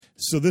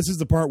So this is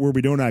the part where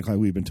we don't act like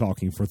we've been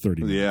talking for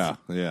 30 minutes.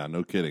 Yeah,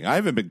 no kidding. I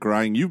haven't been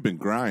crying. You've been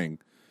crying.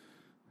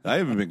 I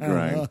haven't been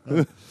crying.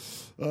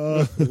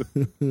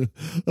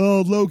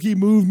 Oh, Loki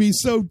moved me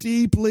so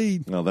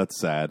deeply. Oh, that's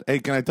sad. Hey,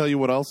 can I tell you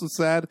what else is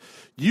sad?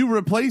 You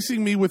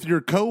replacing me with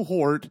your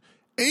cohort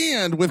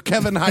and with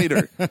Kevin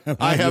Hyder.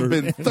 I have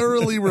been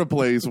thoroughly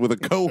replaced with a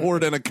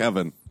cohort and a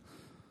Kevin.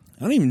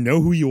 I don't even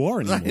know who you are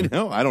anymore. I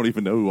know. I don't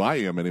even know who I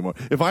am anymore.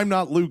 If I'm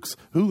not Luke's,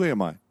 who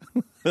am I?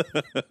 You're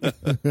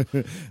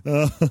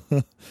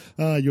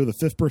the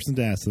fifth person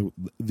to ask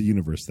the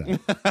universe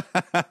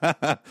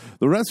that.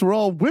 The rest were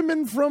all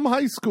women from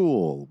high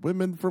school,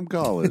 women from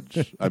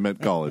college. I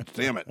meant college.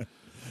 Damn it.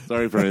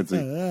 Sorry,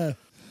 Francie.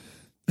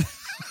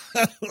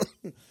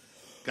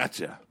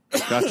 Gotcha,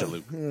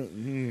 Luke.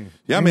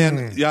 Yeah,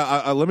 man.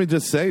 Yeah, let me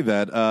just say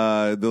that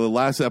the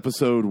last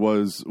episode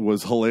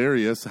was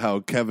hilarious. How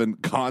Kevin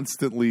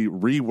constantly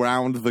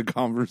rewound the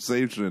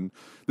conversation.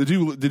 Did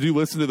you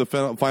listen to the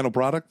final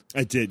product?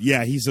 I did.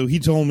 Yeah. He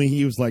told me,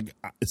 he was like,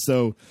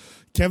 so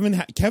Kevin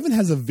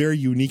has a very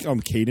unique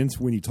cadence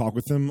when you talk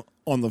with him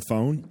on the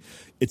phone.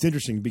 It's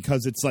interesting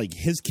because it's like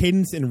his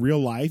cadence in real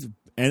life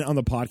and on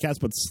the podcast,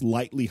 but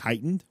slightly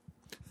heightened.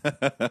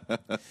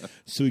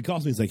 So he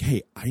calls me. He's like,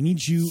 "Hey, I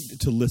need you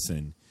to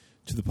listen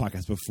to the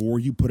podcast before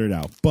you put it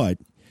out, but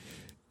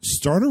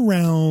start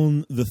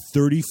around the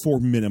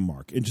 34-minute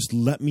mark and just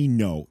let me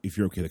know if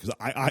you're okay." Because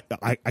I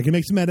can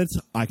make some edits,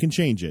 I can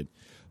change it,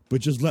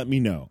 but just let me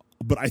know.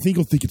 But I think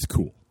you'll think it's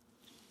cool.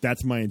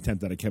 That's my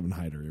attempt at a Kevin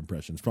Hyder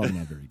impression. It's probably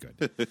not very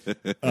good.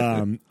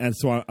 And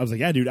so I was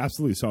like, "Yeah, dude,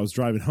 absolutely." So I was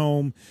driving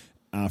home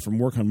from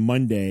work on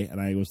Monday, and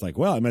I was like,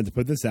 "Well, I meant to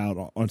put this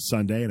out on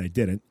Sunday, and I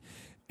didn't."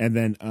 And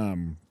then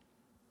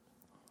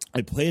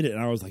I played it,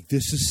 and I was like,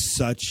 this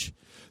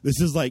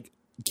is like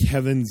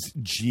Kevin's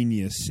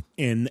genius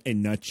in a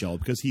nutshell,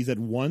 because he's at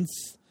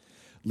once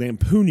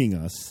lampooning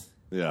us,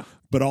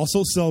 but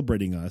also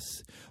celebrating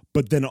us,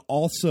 but then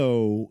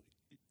also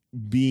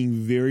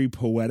being very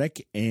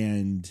poetic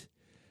and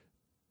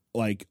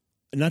like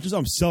not just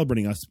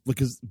celebrating us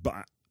because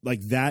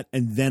like that,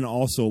 and then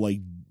also like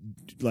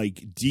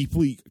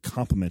deeply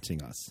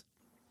complimenting us.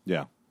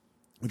 Yeah,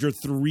 which are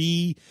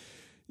three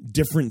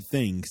different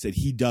things that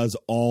he does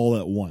all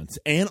at once.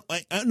 And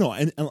and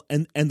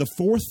the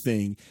fourth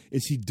thing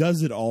is he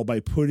does it all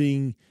by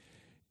putting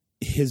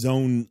his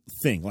own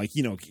thing. Like,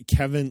 you know,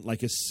 Kevin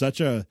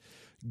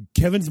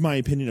Kevin's my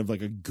opinion of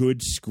like a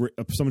good script,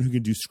 of someone who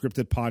can do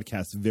scripted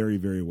podcasts very,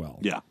 very well.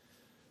 Yeah.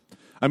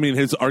 I mean,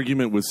 his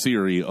argument with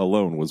Siri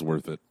alone was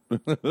worth it.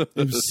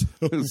 It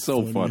was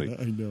so funny.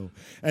 I know.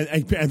 And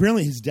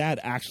apparently his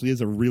dad actually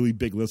is a really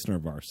big listener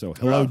of ours. So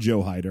hello,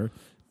 Joe Hyder.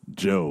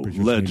 Joe,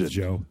 legend.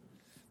 Joe.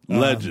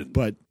 Legend.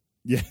 But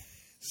yeah,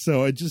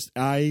 so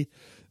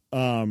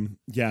one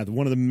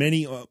of the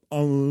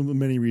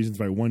many reasons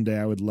why one day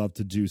I would love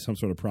to do some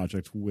sort of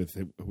project with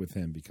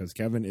him, because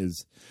Kevin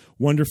is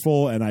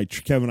wonderful, and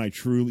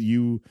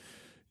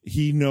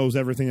he knows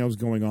everything that was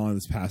going on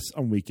this past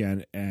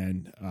weekend,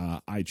 and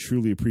I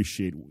truly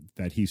appreciate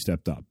that he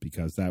stepped up,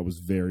 because that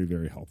was very,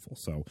 very helpful.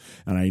 So,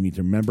 and I need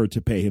to remember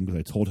to pay him, because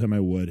I told him I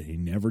would. He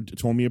never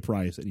told me a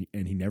price,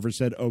 and he never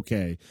said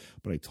okay,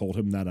 but I told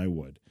him that I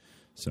would.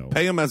 So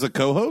pay him as a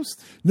co-host?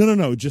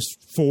 No,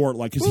 just for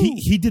like, because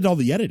he did all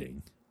the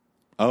editing.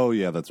 Oh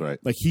yeah, that's right.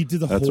 Like he did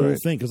the whole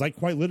thing, because I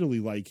quite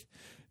literally like,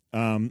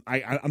 I'm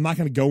not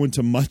going to go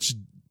into much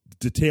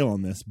detail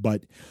on this,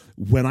 but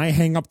when I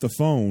hang up the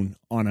phone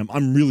on him,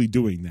 I'm really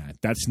doing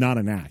that. That's not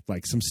an act.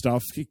 Like some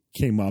stuff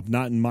came up,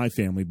 not in my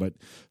family, but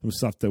some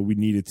stuff that we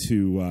needed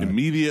to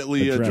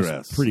immediately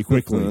address pretty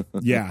quickly.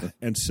 Yeah,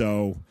 and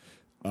so,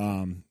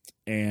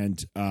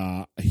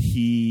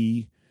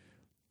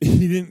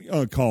 he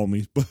didn't call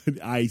me, but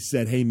I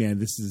said, "Hey, man,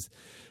 this is.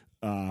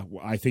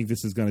 I think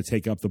this is going to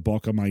take up the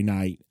bulk of my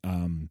night.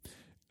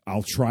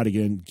 I'll try to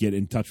get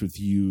in touch with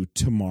you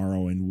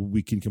tomorrow, and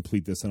we can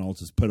complete this, and I'll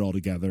just put it all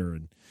together."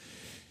 And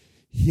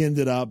he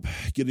ended up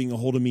getting a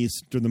hold of me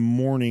during the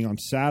morning on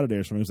Saturday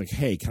or something. He was like,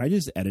 "Hey, can I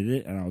just edit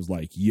it?" And I was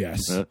like, "Yes,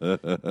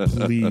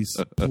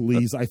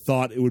 please. I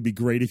thought it would be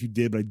great if you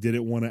did, but I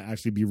didn't want to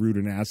actually be rude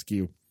and ask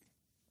you."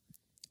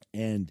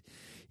 And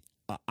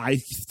I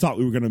thought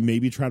we were going to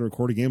maybe try to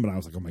record again, but I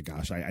was like, oh my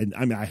gosh, I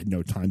mean, I had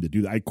no time to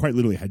do that. I quite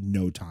literally had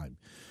no time.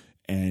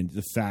 And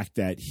the fact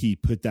that he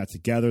put that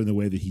together in the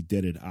way that he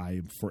did it, I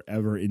am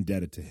forever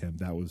indebted to him.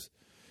 That was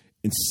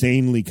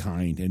insanely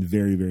kind and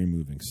very, very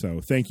moving. So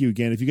thank you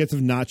again. If you guys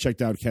have not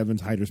checked out Kevin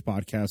Hyder's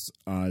podcast,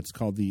 it's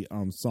called the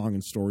Song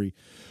and Story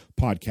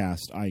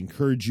Podcast. I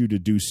encourage you to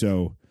do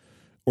so.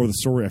 Or the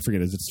story, I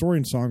forget. Is it story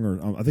and song, or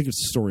I think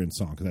it's story and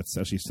song, because that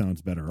actually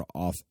sounds better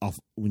off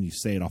when you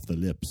say it off the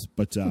lips.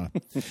 But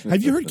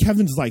have you heard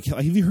Kevin's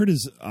have you heard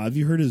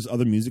his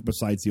other music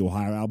besides the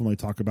Ohio album I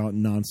talk about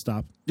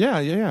nonstop?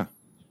 Yeah.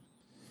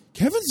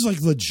 Kevin's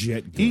like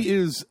legit good. He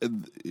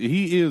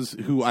is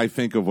who I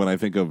think of when I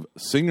think of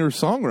singer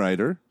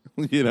songwriter.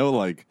 You know,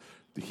 like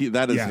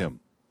that is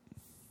him.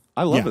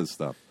 I love his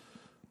stuff.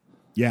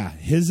 Yeah,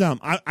 his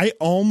I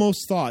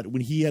almost thought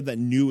when he had that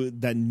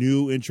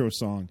new intro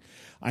song,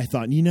 I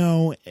thought,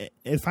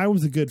 if I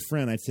was a good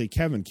friend, I'd say,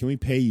 Kevin, can we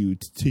pay you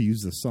to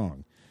use the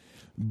song?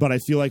 But I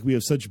feel like we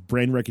have such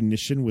brand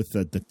recognition with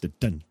the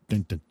dun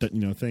dun dun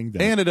dun thing,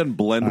 and it doesn't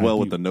blend well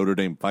with the Notre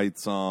Dame fight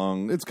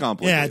song. It's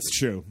complicated. Yeah, it's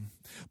true,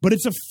 but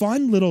it's a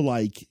fun little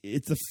and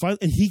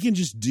he can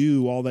just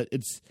do all that.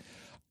 It's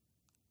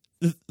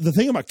the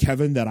thing about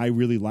Kevin that I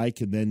really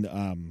like, and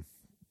then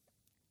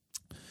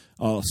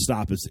I'll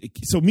stop.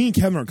 So me and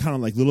Kevin are kind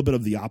of like a little bit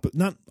of the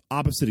not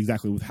opposite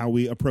exactly with how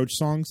we approach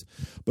songs,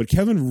 but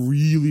Kevin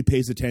really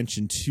pays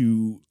attention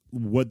to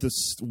what the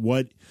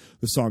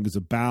song is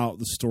about,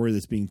 the story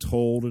that's being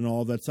told, and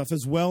all that stuff,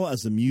 as well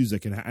as the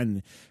music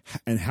and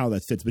how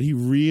that fits. But he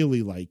really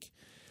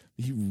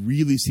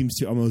seems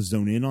to almost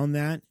zone in on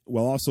that,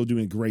 while also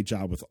doing a great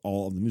job with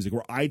all of the music.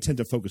 Where I tend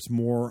to focus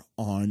more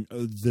on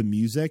the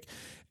music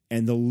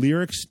and the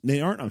lyrics. They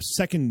aren't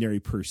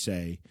secondary per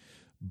se,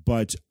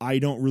 but I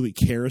don't really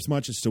care as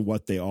much as to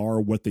what they are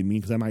or what they mean,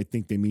 because I might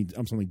think they mean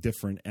something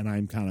different, and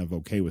I'm kind of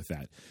okay with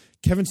that.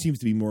 Kevin seems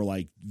to be more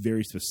like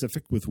very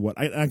specific with what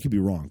I could be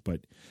wrong,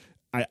 but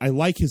I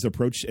like his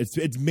approach.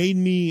 It's made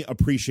me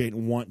appreciate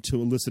and want to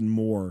listen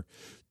more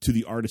to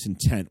the artist's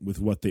intent with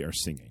what they are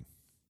singing.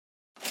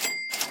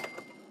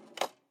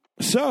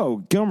 So,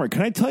 Gilmer,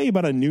 can I tell you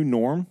about a new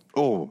norm?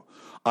 Oh,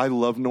 I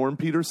love Norm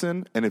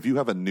Peterson, and if you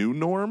have a new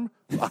norm,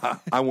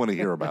 I want to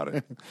hear about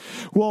it.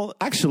 Well,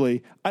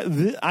 actually,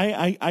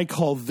 I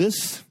call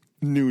this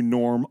new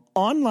norm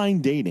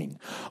online dating.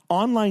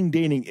 Online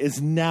dating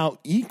is now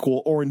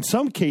equal, or in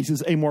some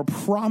cases, a more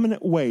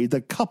prominent way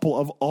the couple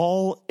of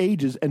all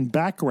ages and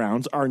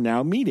backgrounds are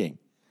now meeting.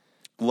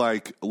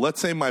 Like,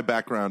 let's say my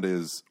background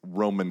is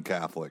Roman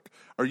Catholic.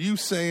 Are you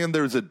saying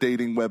there's a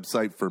dating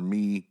website for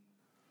me?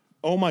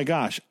 Oh my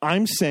gosh,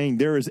 I'm saying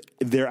there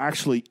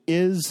actually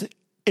is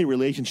a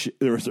relationship.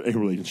 There is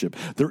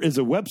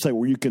a website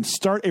where you can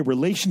start a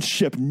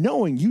relationship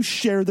knowing you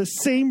share the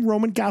same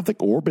Roman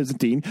Catholic or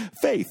Byzantine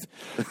faith.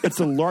 It's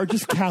the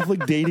largest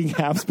Catholic dating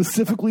app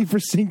specifically for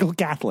single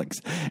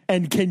Catholics.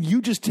 And can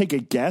you just take a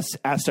guess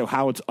as to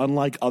how it's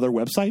unlike other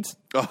websites?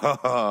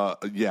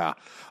 Yeah.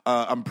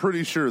 I'm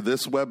pretty sure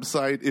this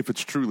website, if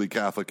it's truly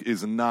Catholic,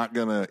 is not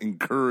going to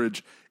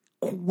encourage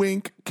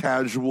quink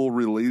casual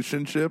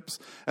relationships,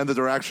 and that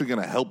they're actually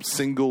going to help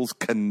singles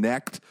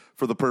connect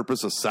for the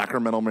purpose of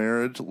sacramental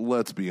marriage.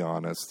 Let's be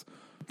honest.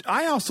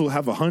 I also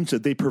have a hunch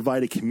that they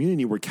provide a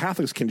community where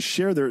Catholics can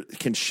share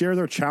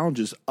their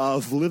challenges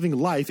of living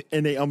life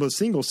in a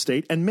single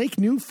state and make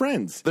new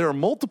friends. There are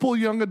multiple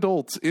young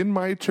adults in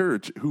my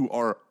church who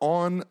are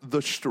on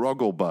the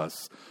struggle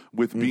bus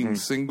with being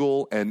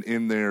single and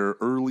in their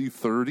early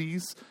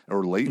 30s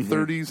or late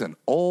 30s, and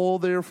all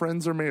their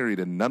friends are married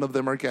and none of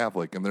them are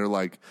Catholic. And they're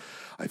like,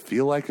 I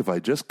feel like if I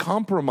just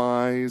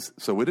compromise.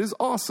 So it is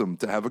awesome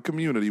to have a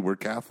community where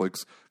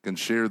Catholics can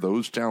share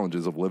those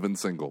challenges of living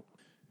single.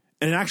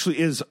 And it actually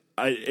is.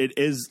 It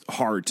is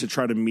hard to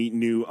try to meet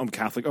new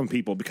Catholic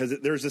people, because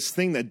there's this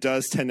thing that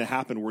does tend to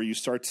happen where you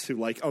start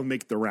to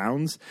make the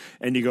rounds,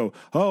 and you go,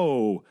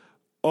 oh,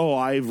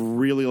 I've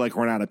really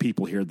run out of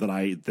people here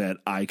that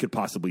I could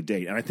possibly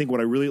date. And I think what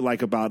I really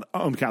like about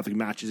Catholic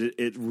Match is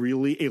it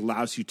really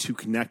allows you to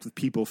connect with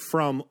people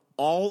from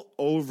all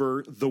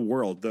over the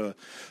world. The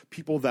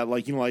people that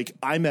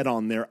I met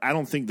on there, I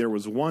don't think there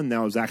was one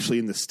that was actually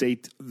in the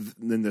state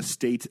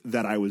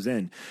that I was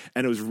in.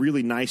 And it was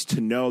really nice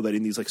to know that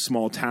in these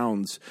small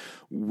towns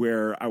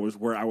where I'm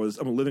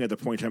living at the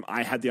point in time,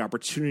 I had the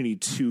opportunity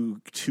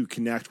to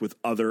connect with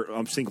other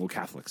single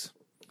Catholics.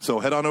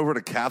 So head on over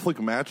to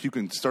Catholic Match. You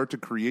can start to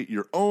create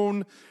your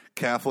own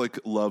Catholic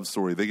love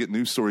story. They get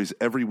new stories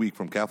every week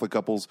from Catholic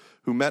couples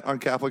who met on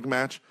Catholic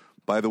Match.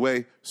 By the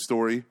way,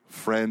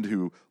 friend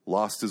who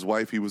lost his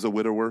wife. He was a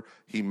widower.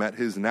 He met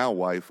his now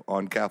wife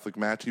on Catholic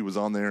Match. He was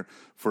on there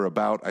for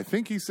about, I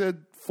think he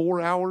said 5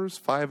 hours,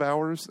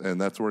 and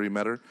that's where he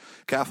met her.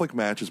 Catholic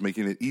Match is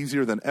making it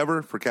easier than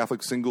ever for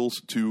Catholic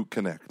singles to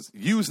connect.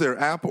 Use their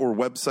app or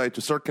website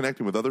to start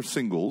connecting with other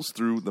singles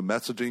through the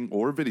messaging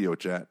or video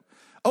chat.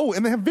 Oh,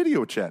 and they have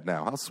video chat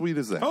now. How sweet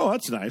is that? Oh,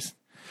 that's nice.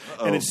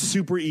 Uh-oh. And it's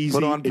super easy.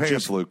 Put on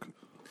pants, Luke.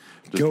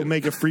 Go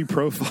make a free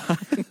profile.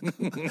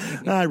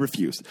 I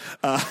refuse.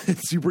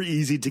 It's super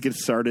easy to get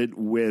started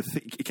with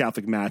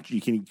Catholic Match. You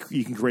can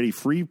create a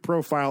free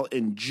profile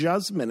in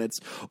just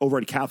minutes over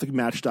at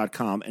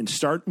CatholicMatch.com and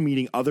start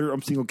meeting other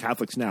single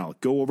Catholics now.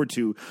 Go over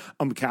to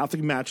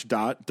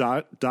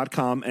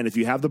CatholicMatch.com, and if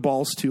you have the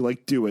balls to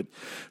do it,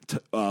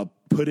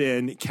 put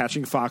in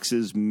Catching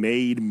Foxes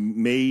made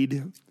me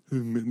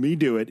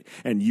do it,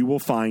 and you will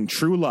find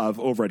true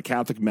love over at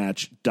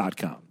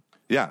CatholicMatch.com.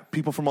 Yeah,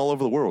 people from all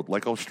over the world,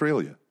 like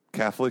Australia.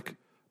 Catholic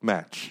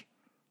Match.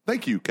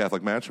 Thank you,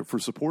 Catholic Match, for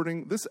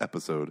supporting this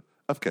episode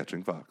of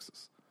Catching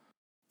Foxes.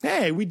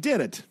 Hey, we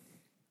did it.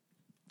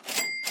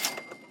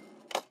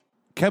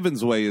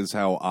 Kevin's way is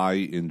how I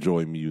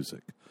enjoy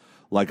music.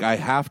 I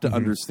have to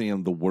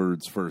understand the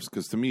words first,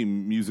 because to me,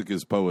 music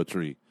is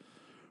poetry.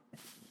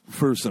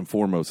 First and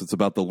foremost, it's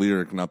about the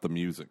lyric, not the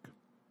music.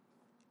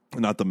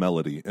 not the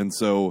melody. And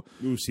so,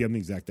 Ooh, see, I'm the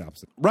exact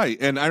opposite. right.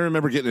 And I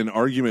remember getting in an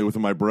argument with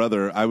my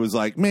brother. I was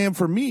like, man,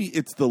 for me,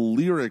 it's the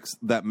lyrics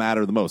that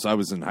matter the most. I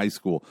was in high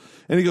school.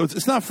 And he goes,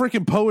 it's not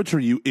freaking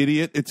poetry, you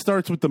idiot. It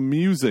starts with the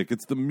music.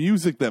 It's the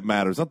music that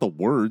matters, not the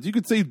words. You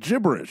could say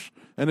gibberish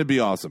and it'd be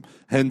awesome.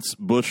 Hence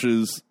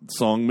Bush's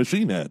song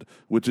Machine Head,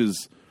 which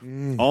is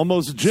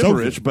almost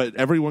gibberish, but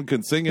everyone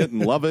can sing it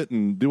and love it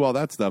and do all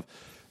that stuff.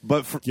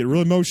 But Get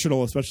real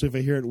emotional, especially if I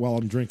hear it while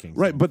I'm drinking.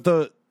 Right,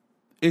 but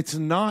it's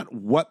not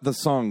what the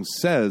song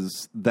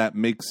says that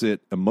makes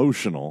it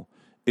emotional.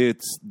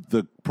 It's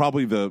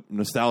probably the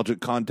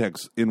nostalgic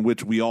context in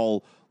which we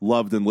all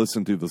loved and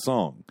listened to the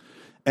song.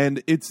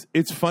 And it's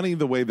funny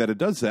the way that it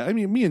does that. I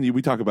mean, me and you,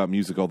 we talk about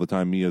music all the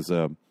time. Me as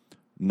a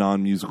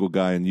non-musical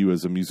guy and you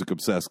as a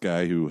music-obsessed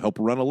guy who help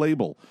run a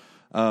label.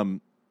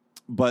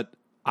 But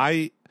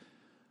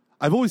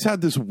I've always had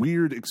this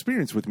weird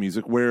experience with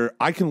music where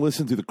I can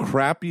listen to the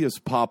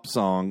crappiest pop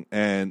song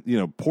and,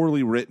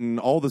 poorly written,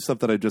 all the stuff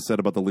that I just said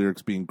about the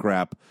lyrics being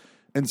crap,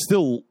 and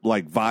still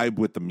like vibe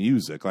with the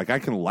music. Like I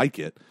can like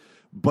it,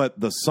 but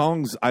the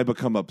songs I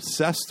become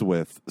obsessed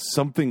with,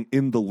 something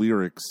in the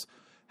lyrics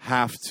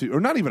have to, or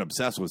not even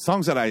obsessed with,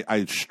 songs that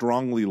I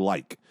strongly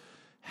like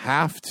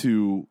have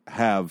to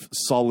have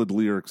solid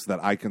lyrics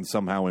that I can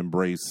somehow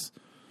embrace,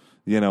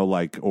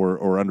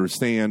 or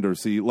understand or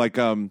see. Like,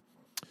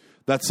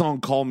 that song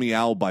 "Call Me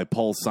Al" by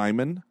Paul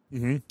Simon.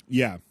 Mm-hmm.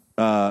 Yeah,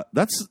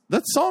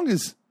 that song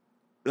is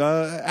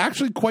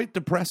actually quite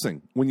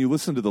depressing when you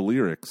listen to the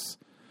lyrics.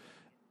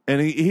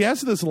 And he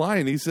has this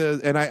line. He says,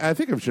 and I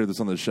think I've shared this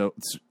on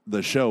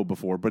the show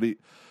before. But I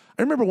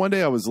remember one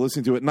day I was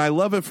listening to it, and I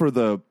love it for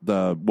the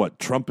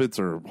trumpets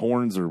or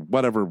horns or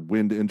whatever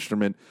wind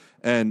instrument.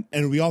 And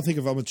we all think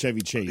of almost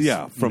Chevy Chase.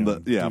 Yeah, from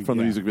the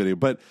music video,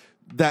 but.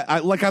 I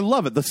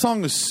love it. The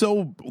song is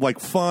so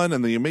fun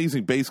and the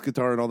amazing bass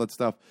guitar and all that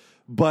stuff.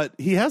 But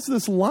he has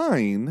this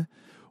line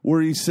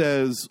where he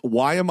says,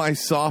 "Why am I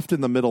soft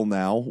in the middle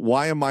now?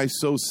 Why am I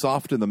so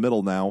soft in the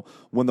middle now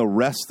when the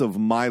rest of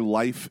my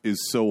life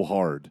is so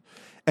hard?"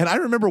 And I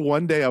remember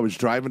one day I was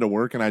driving to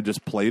work and I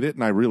just played it,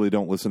 and I really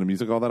don't listen to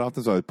music all that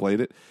often, so I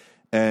played it.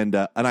 And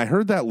I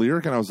heard that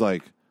lyric and I was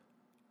like,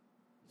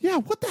 yeah,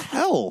 what the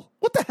hell?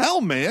 What the hell,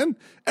 man?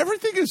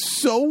 Everything is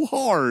so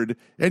hard,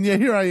 and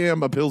yet here I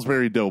am, a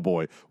Pillsbury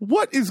Doughboy.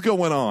 What is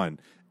going on?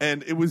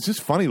 And it was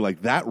just funny,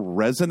 that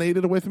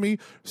resonated with me.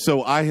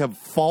 So I have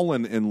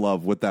fallen in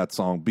love with that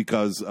song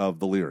because of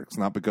the lyrics,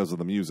 not because of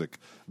the music,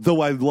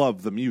 though I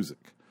love the music,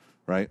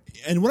 right?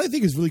 And what I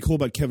think is really cool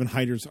about Kevin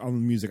Hyder's on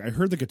the music, I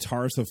heard the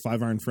guitarist of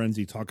Five Iron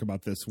Frenzy talk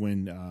about this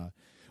when...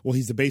 well,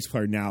 he's the bass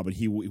player now, but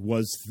he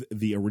was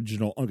the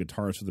original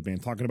guitarist of the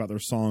band, talking about their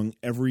song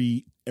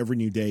 "Every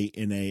New Day"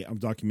 in a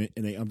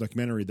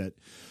documentary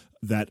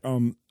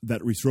that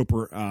Reese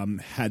Roper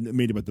had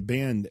made about the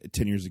band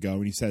 10 years ago.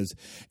 And he says,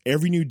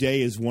 "Every New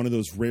Day" is one of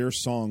those rare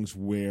songs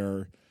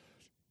where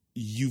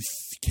you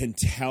can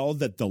tell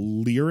that the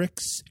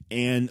lyrics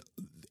and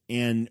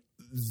the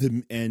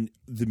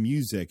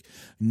music,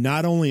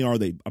 not only are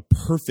they a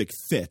perfect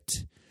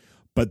fit,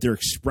 but they're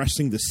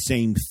expressing the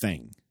same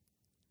thing.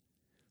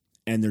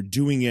 And they're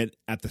doing it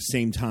at the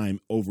same time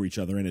over each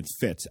other, and it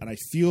fits. And I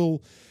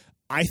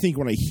think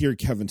when I hear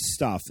Kevin's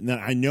stuff, and then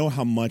I know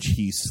how much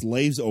he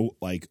slaves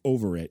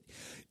over it,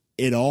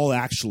 it all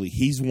actually,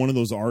 he's one of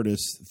those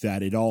artists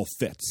that it all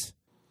fits.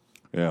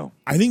 Yeah.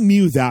 I think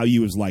Me Without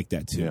You is like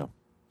that too.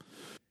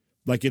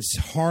 Yeah. It's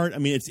hard. I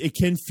mean, it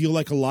can feel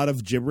like a lot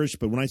of gibberish,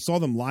 but when I saw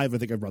them live, I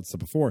think I brought this up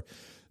before.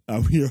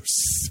 We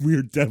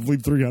are definitely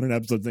 300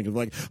 episodes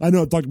thinking I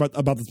know I've talked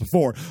about this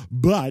before,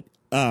 but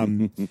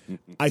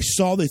I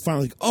saw they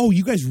finally oh,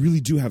 you guys really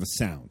do have a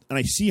sound, and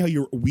I see how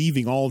you're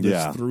weaving all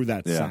this through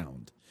that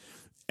sound,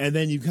 and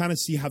then you kind of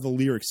see how the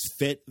lyrics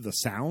fit the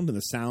sound, and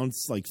the sound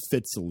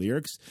fits the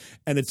lyrics,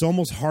 and it's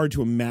almost hard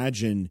to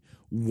imagine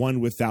one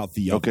without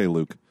the other. Okay,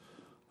 Luke.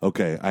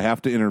 Okay, I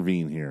have to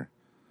intervene here.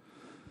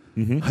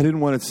 Mm-hmm. I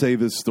didn't want to say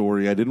this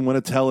story. I didn't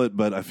want to tell it,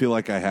 but I feel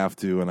like I have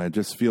to, and I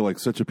just feel like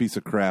such a piece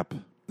of crap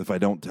if I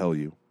don't tell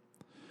you.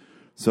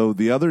 So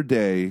the other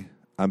day,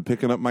 I'm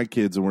picking up my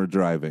kids and we're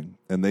driving,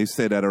 and they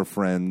stayed at our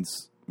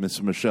friend's,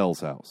 Miss Michelle's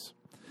house.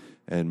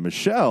 And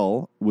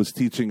Michelle was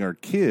teaching our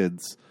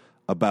kids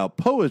about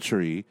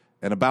poetry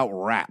and about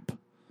rap.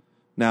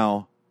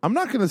 Now, I'm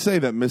not going to say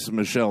that Miss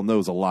Michelle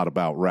knows a lot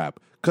about rap,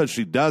 because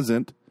she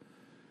doesn't.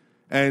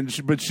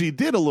 But she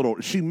did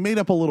she made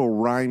up a little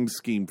rhyme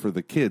scheme for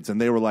the kids, and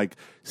they were like,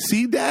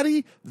 "See,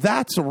 Daddy,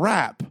 that's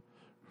rap."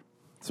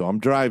 So I'm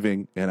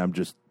driving, and I'm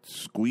just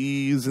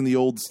squeezing the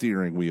old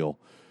steering wheel.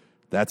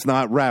 That's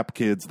not rap,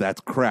 kids. That's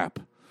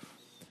crap.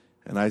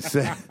 And I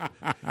said,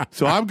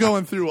 so I'm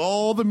going through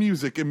all the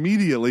music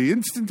immediately,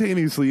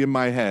 instantaneously in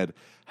my head.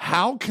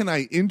 How can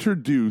I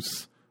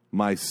introduce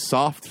my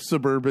soft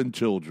suburban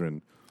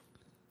children?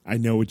 I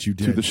know what you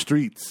did. To the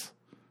streets,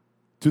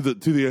 to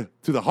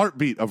the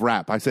heartbeat of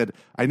rap. I said,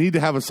 I need to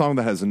have a song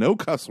that has no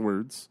cuss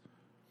words,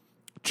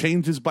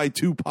 changes by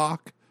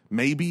Tupac,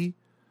 maybe.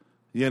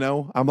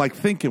 I'm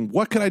thinking,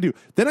 what can I do?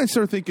 Then I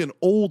start thinking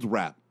old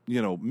rap,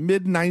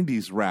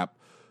 mid-'90s rap,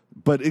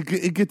 but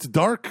it gets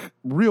dark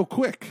real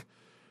quick.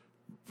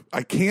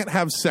 I can't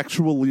have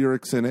sexual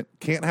lyrics in it.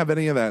 Can't have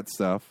any of that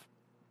stuff.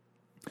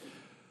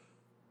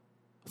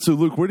 So,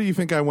 Luke, where do you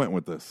think I went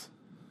with this?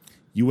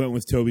 You went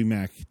with Toby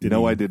Mac.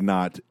 No, I did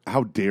not.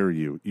 How dare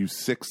you? You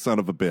sick son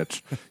of a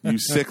bitch. You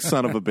sick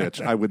son of a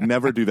bitch. I would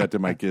never do that to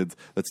my kids.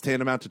 That's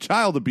tantamount to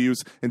child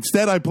abuse.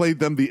 Instead, I played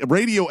them the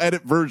radio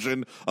edit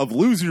version of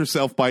Lose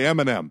Yourself by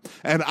Eminem.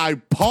 And I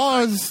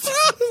paused.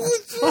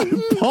 I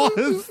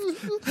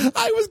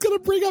was going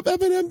to bring up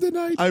Eminem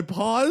tonight. I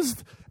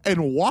paused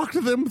and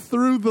walked them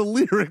through the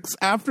lyrics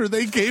after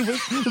they gave it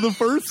the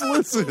first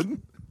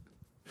listen.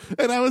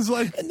 And I was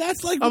like,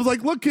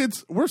 look,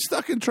 kids, we're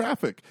stuck in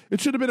traffic. It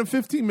should have been a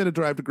 15-minute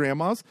drive to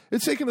Grandma's.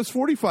 It's taken us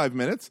 45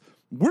 minutes.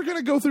 We're going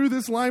to go through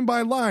this line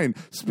by line.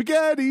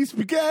 Spaghetti,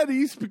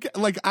 spaghetti, spaghetti.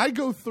 Like, I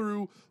go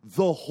through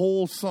the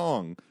whole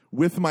song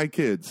with my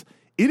kids.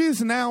 It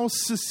is now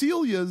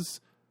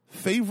Cecilia's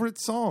favorite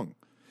song.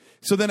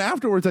 So then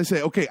afterwards I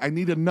say, okay, I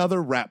need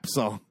another rap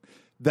song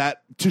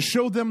that to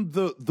show them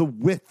the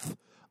width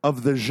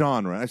of the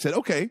genre. And I said,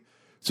 okay,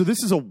 so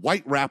this is a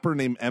white rapper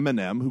named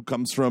Eminem who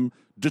comes from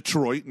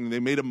Detroit, and they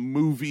made a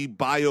movie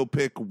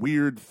biopic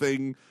weird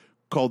thing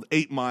called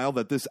 8 Mile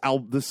that this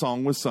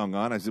song was sung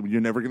on. I said, well,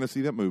 you're never going to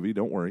see that movie.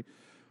 Don't worry.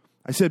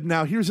 I said,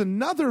 now here's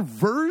another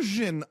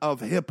version of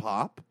hip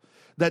hop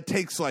that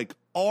takes like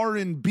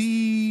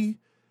R&B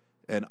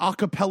and a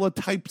cappella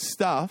type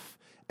stuff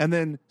and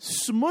then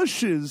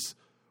smushes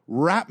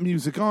rap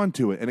music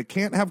onto it. And it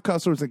can't have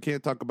cuss words and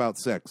can't talk about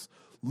sex.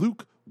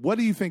 Luke, what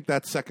do you think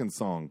that second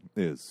song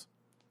is?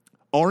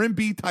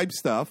 R&B type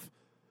stuff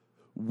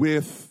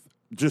with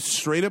just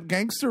straight up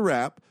gangster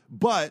rap,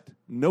 but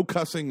no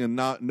cussing and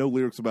no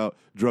lyrics about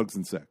drugs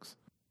and sex.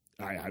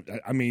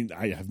 I mean,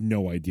 I have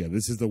no idea.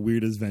 This is the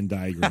weirdest Venn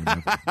diagram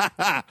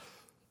ever.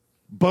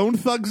 Bone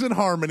Thugs and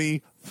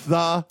Harmony,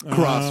 The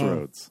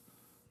Crossroads.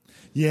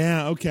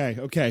 Yeah,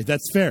 okay.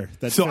 That's fair.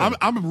 So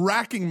I'm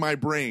racking my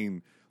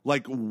brain,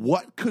 like,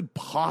 what could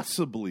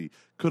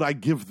I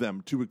give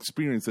them to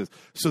experience this?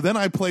 So then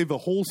I play the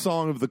whole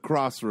song of The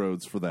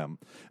Crossroads for them.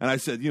 And I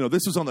said,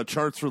 this was on the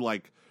charts for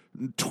like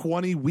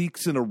 20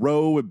 weeks in a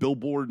row at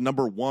Billboard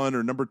 #1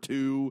 or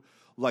 #2.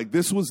 Like,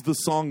 this was the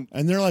song.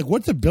 And they're like,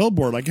 what's a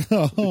Billboard? Like,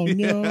 oh, no.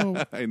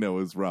 Yeah, I know,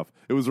 it was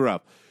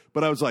rough.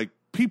 But I was like,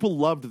 people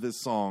loved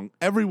this song.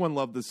 Everyone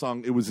loved this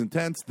song. It was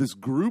intense. This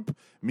group,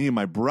 me and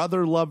my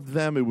brother loved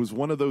them. It was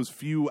one of those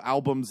few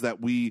albums that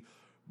we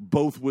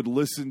both would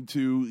listen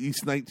to.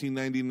 East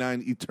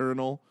 1999,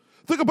 Eternal.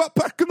 Think about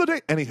back in the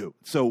day. Anywho,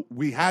 so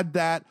we had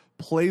that,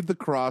 played The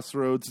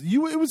Crossroads.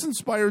 It was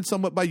inspired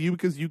somewhat by you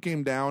because you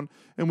came down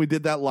and we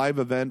did that live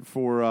event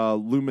for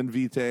Lumen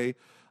Vitae.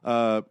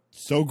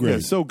 So great. Yeah,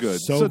 so good.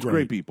 Such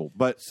great people.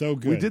 But so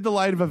good. We did the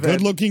live event.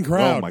 Good-looking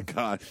crowd. Oh, my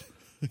gosh.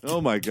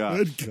 Oh, my gosh.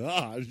 Good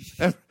gosh.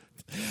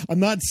 I'm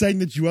not saying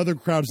that you other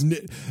crowds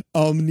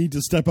need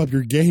to step up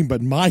your game,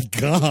 but my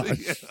gosh.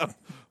 Yeah.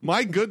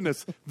 My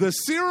goodness. The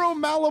Syro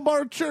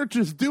Malabar Church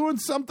is doing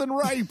something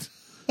right.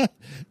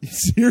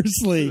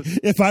 Seriously,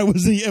 if I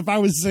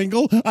was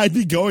single, I'd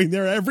be going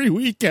there every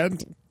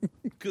weekend.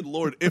 Good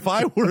Lord. If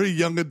I were a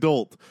young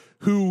adult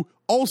who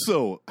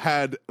also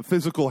had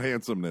physical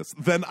handsomeness,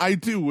 then I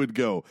too would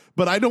go.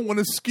 But I don't want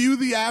to skew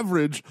the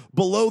average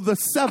below the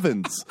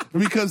 7s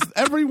because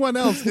everyone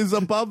else is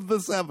above the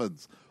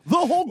 7s. The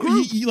whole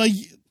group.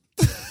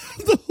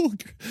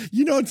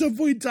 At some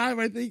point in time,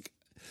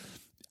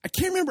 I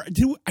can't remember.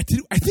 I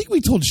think we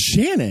told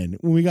Shannon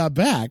when we got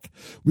back,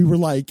 we were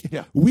like,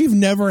 yeah. We've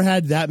never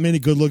had that many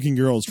good-looking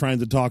girls trying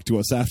to talk to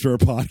us after a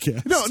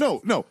podcast.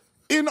 No.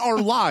 In our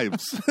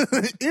lives.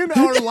 In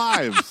our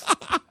lives.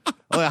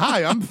 Like,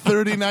 hi, I'm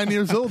 39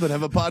 years old and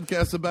have a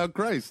podcast about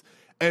Christ.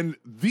 And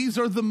these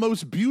are the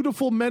most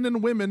beautiful men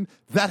and women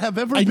that have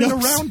ever been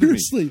around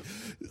seriously. me.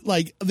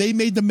 Like, they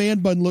made the man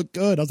bun look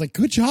good. I was like,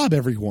 good job,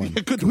 everyone.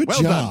 Yeah, good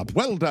job. Done.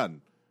 Well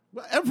done.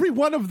 Every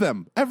one of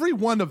them.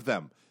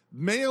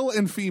 Male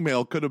and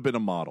female could have been a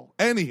model.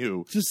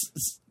 Anywho,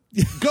 just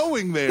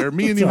going there,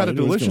 me and you had a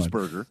delicious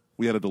burger.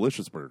 We had a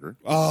delicious burger.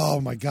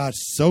 Oh my gosh,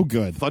 so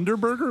good. Thunder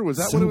Burger, was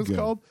that what it was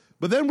called?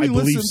 But then we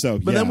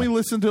then we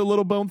listened to a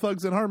little Bone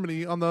Thugs and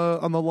Harmony on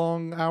the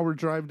long hour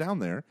drive down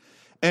there,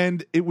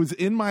 and it was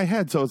in my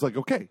head. So I was like,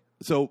 okay.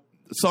 So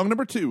song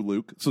number 2,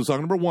 Luke. So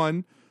song number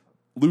 1,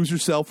 Lose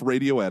Yourself,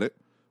 radio edit.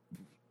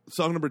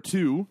 Song number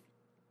 2,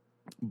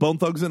 Bone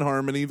Thugs and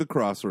Harmony, The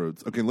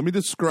Crossroads. Okay, let me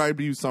describe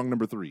to you song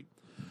number 3.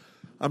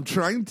 I'm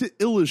trying to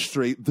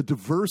illustrate the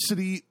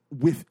diversity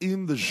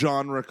within the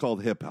genre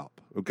called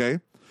hip-hop, okay?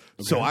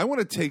 So I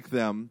want to take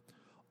them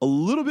a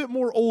little bit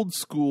more old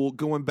school,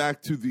 going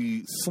back to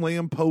the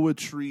slam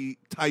poetry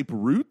type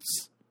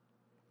roots,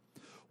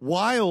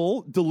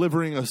 while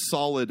delivering a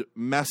solid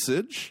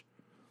message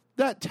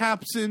that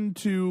taps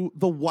into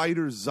the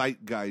wider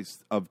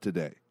zeitgeist of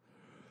today.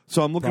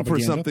 So I'm looking for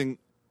something.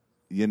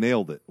 You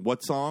nailed it.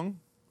 What song?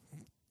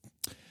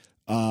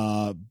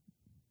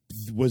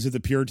 Was it the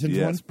Puritans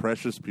one? Yes,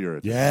 Precious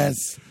Puritan. Yes.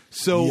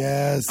 So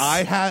yes.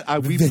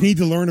 we need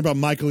to learn about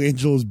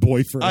Michelangelo's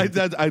boyfriend.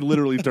 I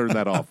literally turned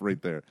that off right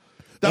there.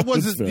 That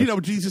wasn't, fair.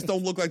 Jesus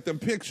don't look like them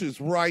pictures,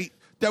 right?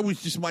 That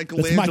was just That's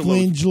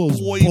Michelangelo's, Michelangelo's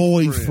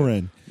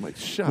boyfriend. I'm like,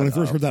 shut When I up.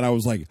 first heard that, I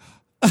was like,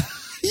 why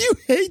do you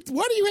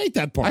hate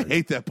that part? I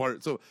hate that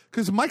part. So,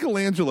 because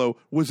Michelangelo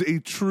was a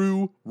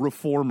true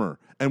reformer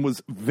and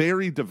was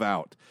very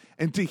devout.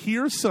 And to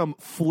hear some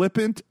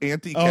flippant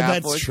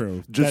anti-Catholic that's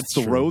true. just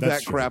That's throw true. that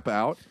That's true. crap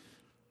out,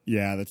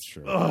 Yeah, that's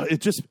true.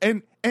 it just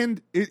and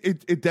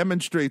it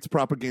demonstrates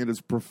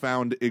propaganda's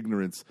profound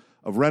ignorance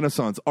of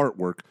Renaissance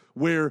artwork,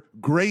 where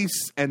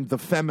grace and the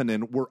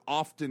feminine were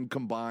often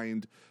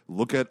combined.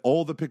 Look at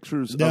all the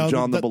pictures of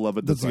John the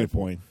Beloved. That's a good Disciple.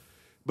 point.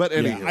 But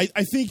anyway, Yeah,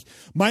 I think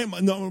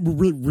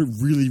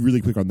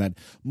really quick on that.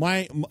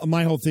 My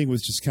whole thing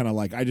was just kind of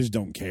like, I just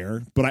don't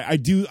care. But I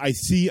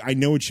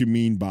know what you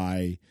mean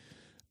by.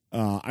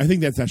 I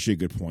think that's actually a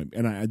good point,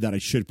 and I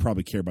should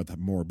probably care about that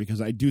more, because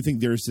I do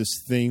think there's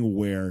this thing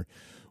where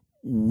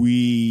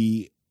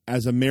we,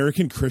 as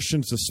American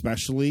Christians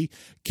especially,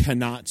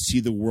 cannot see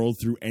the world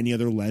through any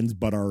other lens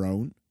but our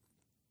own.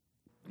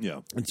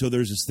 yeah. And so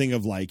there's this thing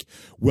of like,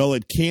 well,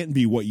 it can't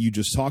be what you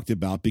just talked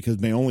about, because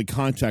my only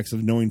context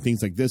of knowing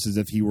things like this is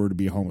if he were to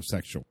be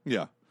homosexual.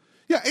 Yeah.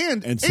 Yeah,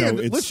 and so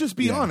let's just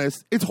be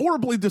honest, it's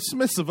horribly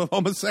dismissive of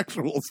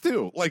homosexuals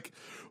too. Like,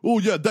 oh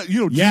yeah, that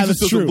Yeah, Jesus that's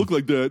doesn't true. look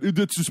like that.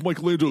 That's just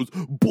Michelangelo's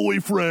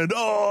boyfriend.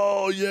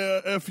 Oh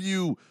yeah, F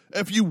you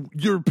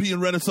European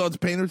Renaissance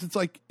painters. It's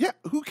like, yeah,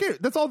 who cares?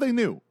 That's all they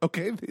knew.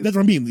 Okay, That's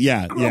what I mean.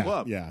 Yeah, grow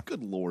up. yeah.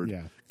 Good Lord.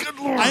 Yeah. Good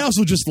Lord. I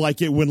also just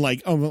like it when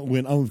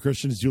when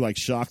Christians do like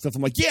shock stuff.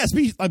 I'm like, yes,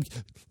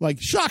 like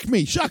shock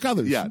me, shock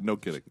others. Yeah, no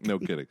kidding.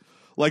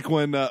 Like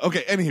when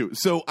anywho,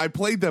 so I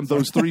played them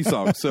those 3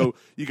 songs. So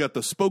you got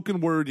the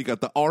spoken word, you got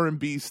the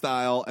R&B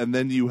style, and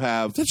then you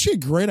have That's actually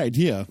a great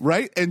idea.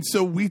 right? And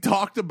so we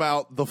talked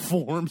about the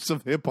forms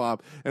of hip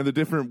hop and the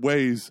different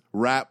ways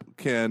rap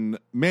can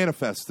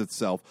manifest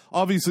itself.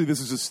 Obviously,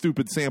 this is a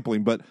stupid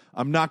sampling, but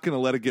I'm not going to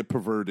let it get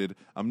perverted.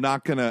 I'm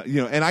not going to,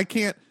 and I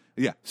can't.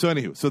 Yeah. So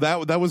anywho, so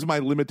that was my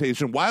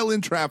limitation while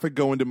in traffic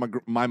going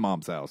to my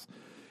mom's house,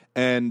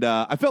 and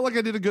I felt like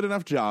I did a good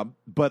enough job,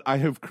 but I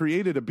have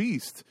created a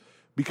beast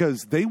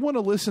because they want to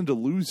listen to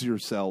Lose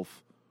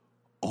Yourself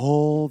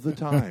all the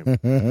time.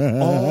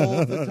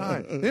 All the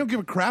time. They don't give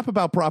a crap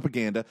about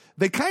propaganda.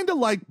 They kind of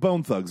like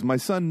Bone Thugs. My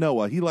son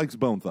Noah, he likes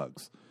Bone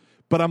Thugs.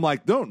 But I'm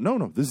like, no.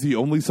 This is the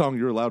only song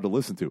you're allowed to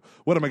listen to.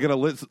 What, am I going to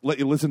let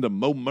you listen to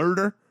Mo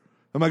Murder?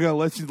 Am I going to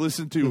let you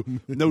listen to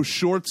No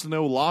Shorts,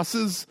 No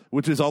Losses,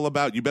 which is all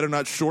about you better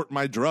not short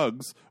my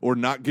drugs or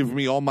not give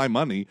me all my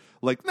money?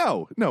 Like,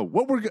 no.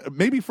 What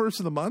maybe first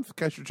of the month,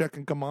 cash your check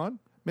and come on.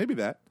 Maybe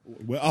that.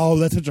 Well,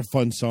 that's such a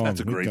fun song.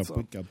 That's a great song.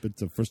 Wake up, it's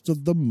the first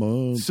of the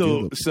month.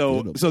 So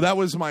Get up. that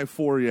was my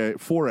foray.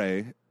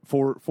 That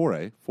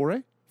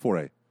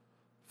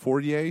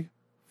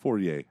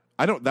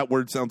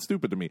word sounds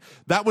stupid to me.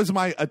 That was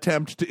my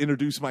attempt to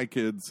introduce my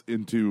kids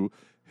into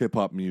hip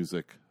hop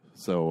music.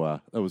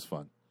 So that was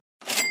fun.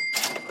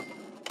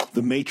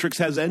 The Matrix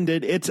has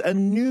ended. It's a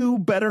new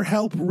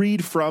BetterHelp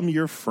read from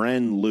your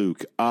friend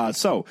Luke.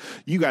 So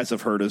you guys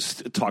have heard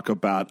us talk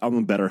about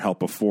BetterHelp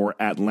before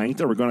at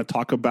length, and we're going to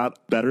talk about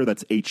Better,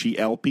 that's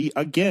H-E-L-P,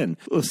 again.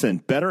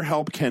 Listen,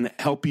 BetterHelp can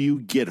help you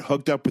get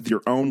hooked up with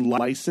your own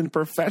licensed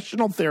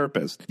professional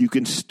therapist. You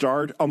can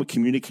start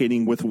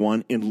communicating with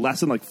one in less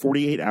than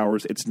 48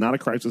 hours. It's not a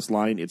crisis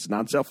line. It's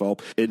not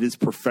self-help. It is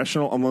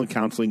professional online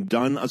counseling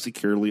done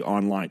securely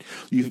online.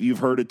 You've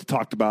heard it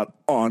talked about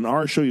on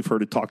our show. You've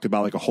heard it talked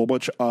about a whole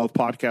bunch of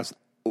podcasts.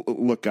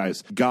 Look,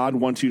 guys, God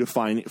wants you to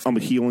find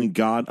healing.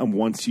 God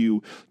wants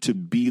you to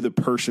be the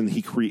person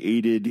He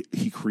created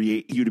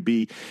you to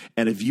be.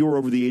 And if you're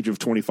over the age of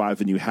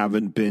 25 and you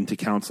haven't been to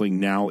counseling,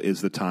 now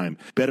is the time.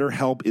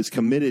 BetterHelp is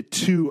committed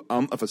to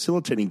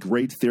facilitating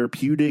great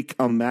therapeutic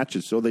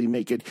matches, so they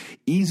make it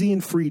easy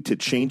and free to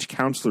change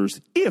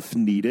counselors if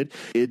needed.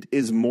 It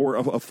is more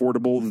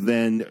affordable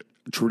than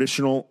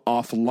traditional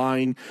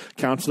offline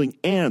counseling,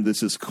 and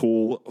this is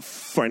cool,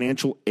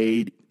 financial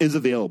aid is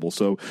available.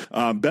 So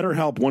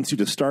BetterHelp wants you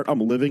to start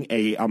living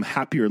a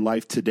happier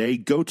life today.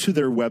 Go to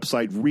their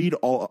website, read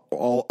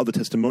all of the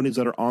testimonies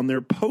that are on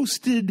there,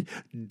 posted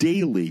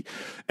daily.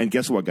 And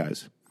guess what,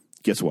 guys?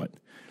 Guess what?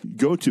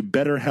 Go to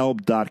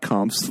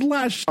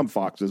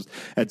betterhelp.com/foxes.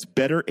 That's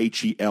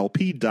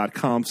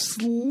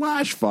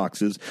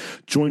betterhelp.com/foxes.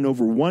 Join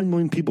over 1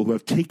 million people who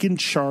have taken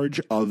charge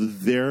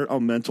of their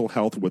mental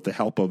health with the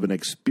help of an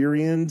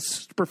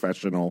experienced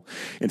professional.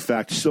 In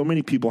fact, so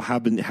many people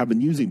have been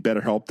using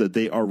BetterHelp that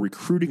they are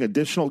recruiting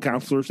additional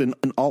counselors in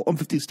all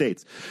 50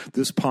 states.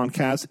 This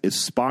podcast is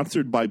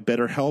sponsored by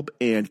BetterHelp,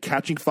 and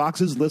Catching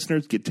Foxes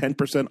listeners get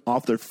 10%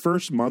 off their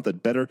first month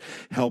at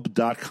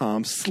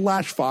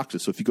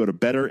betterhelp.com/foxes. So if you go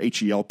to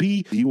HELP,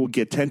 you will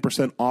get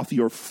 10% off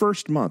your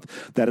first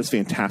month. That is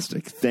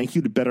fantastic. Thank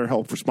you to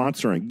BetterHelp for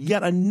sponsoring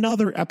yet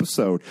another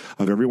episode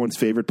of everyone's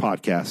favorite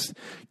podcast,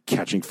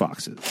 Catching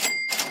Foxes.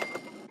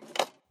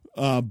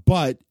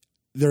 But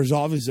there's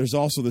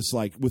also this,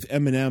 with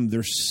Eminem,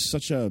 there's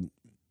such a.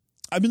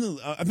 I've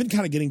been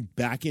kind of getting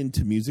back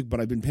into music, but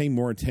I've been paying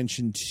more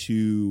attention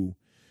to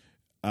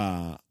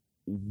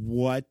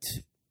what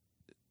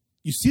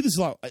you see this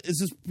a lot. It's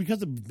just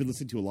because I've been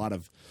listening to a lot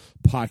of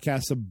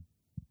podcasts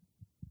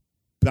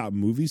about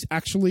movies,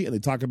 actually, and they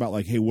talk about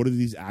like, hey, what do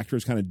these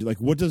actors kind of do? Like,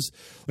 what does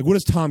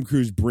Tom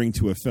Cruise bring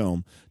to a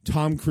film?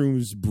 Tom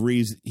Cruise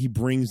brings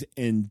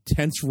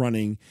intense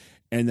running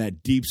and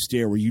that deep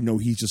stare where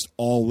he's just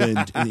all in.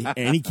 And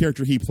any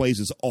character he plays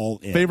is all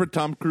in. Favorite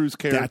Tom Cruise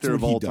character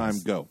of all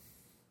time? Go.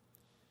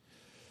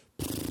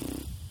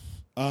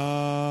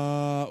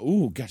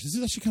 Gosh, this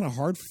is actually kind of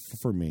hard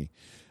for me.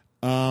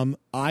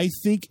 I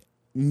think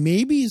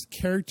maybe his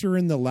character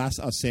in The Last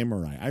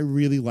Samurai. I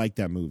really like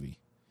that movie.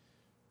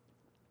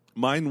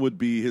 Mine would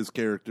be his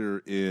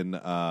character in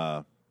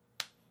A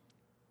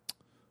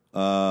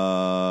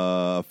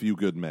Few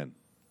Good Men.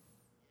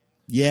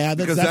 Yeah,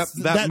 because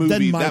that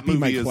movie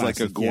is like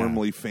a classic,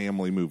 Gormley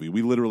family movie.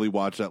 We literally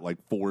watch that like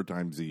 4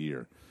 times a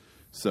year.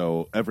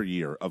 So every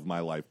year of my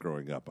life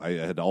growing up, I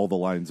had all the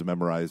lines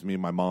memorized. Me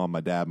and my mom,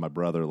 my dad, my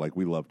brother, like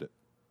we loved it.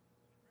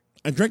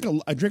 I drank a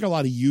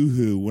lot of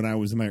Yoo-Hoo when I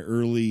was in my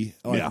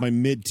my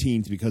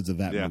mid-teens because of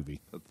that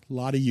movie. A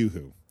lot of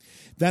Yoo-Hoo.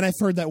 Then I've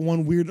heard that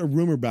one weird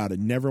rumor about it.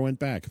 Never went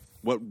back.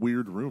 What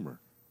weird rumor?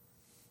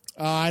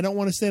 I don't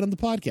want to say it on the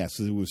podcast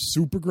because it was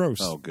super gross.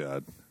 Oh,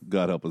 God.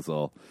 God help us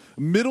all.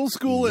 Middle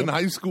school and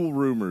high school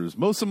rumors.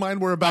 Most of mine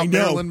were about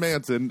Marilyn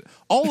Manson.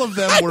 All of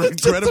them were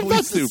incredibly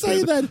stupid. To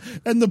say that,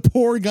 and the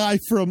poor guy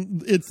from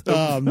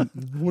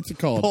what's it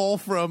called? Paul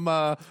from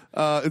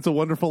It's a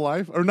Wonderful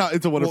Life, or not?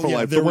 It's a Wonderful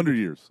Life. The Wonder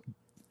Years.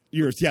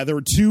 Yeah, there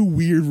were 2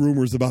 weird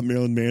rumors about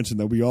Marilyn Manson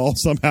that we all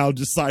somehow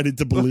decided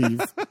to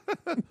believe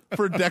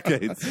for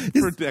decades.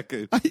 Isn't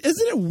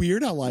it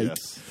weird how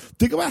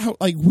think about how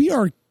we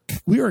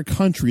are a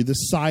country the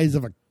size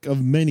of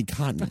many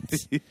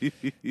continents,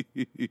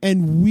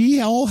 and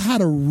we all had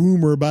a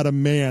rumor about a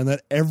man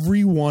that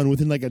everyone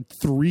within like a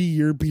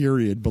 3-year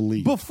period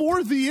believed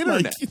before the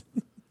internet.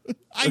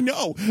 I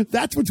know.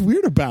 That's what's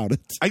weird about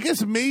it. I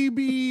guess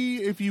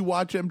maybe if you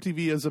watch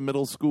MTV as a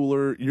middle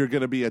schooler, you're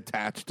going to be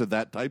attached to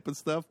that type of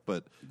stuff.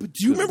 But do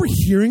you remember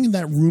hearing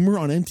that rumor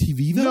on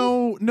MTV,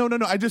 though? No.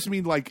 I just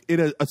mean like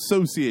it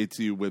associates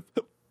you with...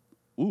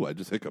 Ooh, I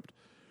just hiccuped.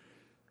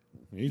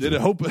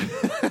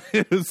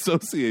 It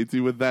associates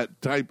you with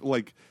that type,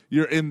 like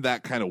you're in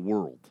that kind of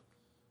world.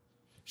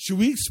 Should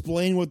we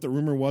explain what the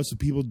rumor was so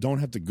people don't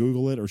have to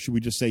Google it, or should we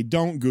just say,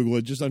 don't Google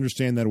it, just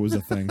understand that it was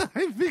a thing?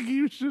 I think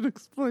you should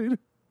explain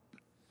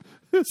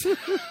it.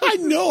 I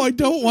know, I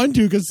don't want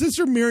to, because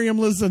Sister Miriam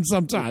listens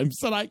sometimes,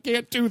 and I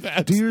can't do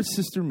that. Dear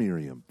Sister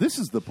Miriam, this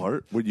is the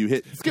part where you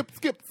hit skip.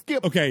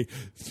 Okay,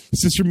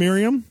 Sister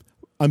Miriam,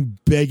 I'm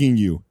begging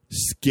you,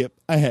 skip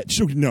ahead.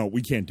 No,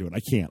 we can't do it.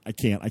 I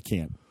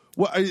can't.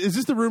 Well, is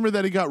this the rumor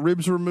that he got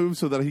ribs removed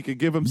so that he could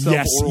give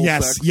himself oral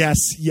sex? Yes.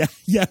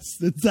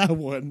 It's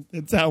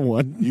that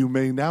one. You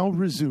may now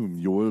resume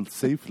your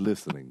safe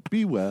listening.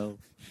 Be well.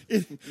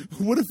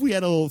 What if we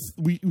had a little...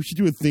 We should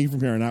do a thing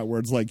from here on out where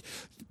it's like,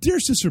 Dear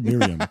Sister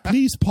Miriam,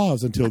 please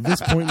pause until this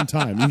point in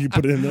time. And you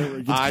put it in there. Where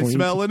it gets I clean.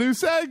 smell a new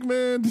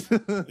segment.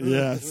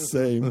 Yeah,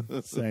 same. Do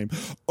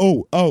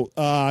you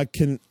have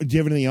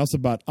anything else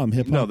about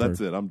hip hop? No,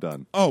 that's it. I'm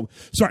done. Oh,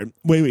 sorry.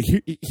 Wait.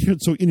 Here,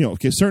 so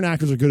certain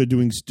actors are good at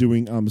doing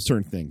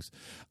certain things.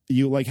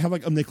 You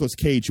have Nicolas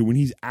Cage, who when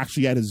he's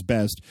actually at his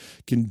best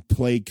can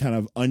play kind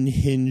of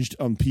unhinged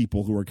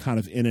people who are kind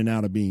of in and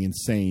out of being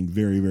insane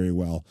very, very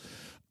well.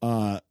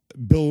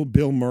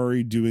 Bill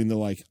Murray doing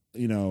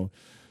the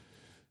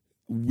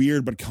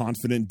weird but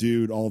confident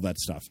dude, all that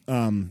stuff.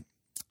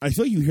 I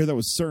feel like you hear that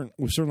with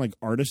certain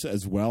artists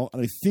as well,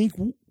 and I think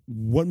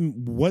what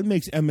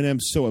makes Eminem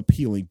so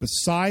appealing,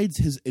 besides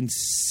his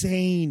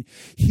insane,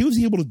 he was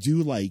able to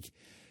do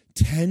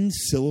 10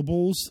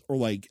 syllables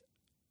or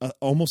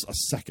almost a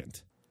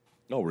second.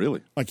 Oh,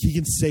 really? He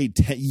can say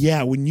 10.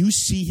 Yeah, when you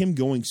see him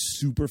going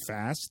super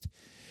fast,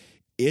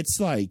 it's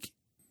I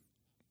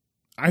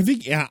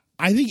think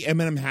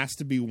Eminem has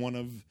to be one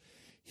of.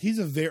 He's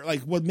a very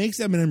what makes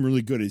Eminem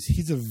really good is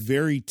he's a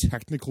very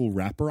technical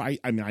rapper. I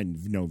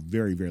know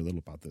very, very little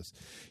about this.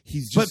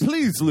 But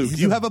please, Luke,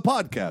 you have a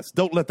podcast.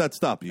 Don't let that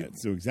stop you.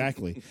 So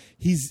exactly,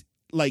 he's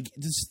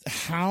just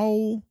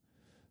how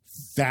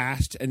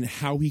fast and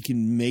how he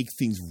can make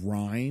things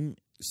rhyme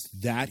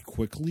that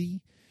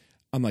quickly.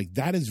 I'm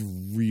that is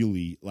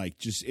really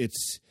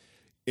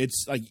it's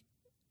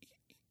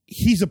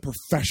he's a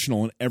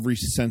professional in every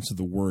sense of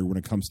the word when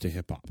it comes to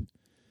hip hop.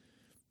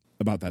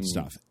 About that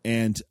stuff,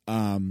 and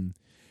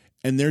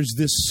there's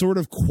this sort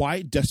of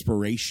quiet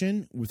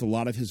desperation with a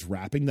lot of his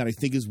rapping that I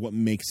think is what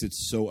makes it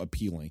so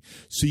appealing.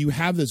 So you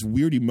have this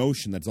weird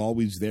emotion that's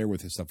always there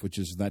with his stuff, which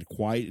is that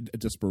quiet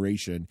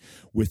desperation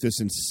with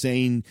this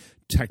insane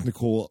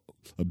technical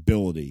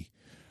ability.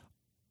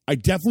 I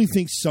definitely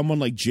think someone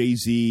like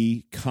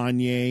Jay-Z,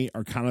 Kanye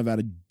are kind of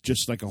at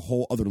just a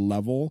whole other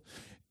level.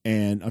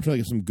 And I'm trying to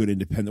get some good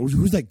independent.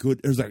 Who's that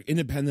good? There's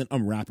independent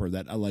rapper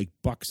that I like,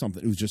 Buck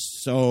something. It was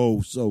just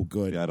so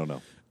good. Yeah, I don't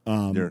know.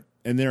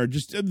 And there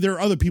are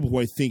other people who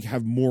I think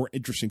have more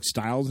interesting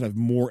styles and have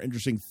more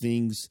interesting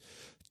things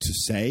to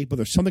say, but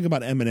there's something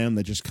about Eminem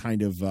that just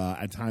kind of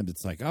at times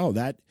it's like, oh,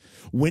 that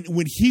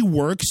when he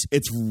works,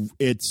 it's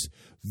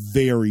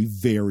very,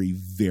 very,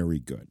 very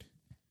good.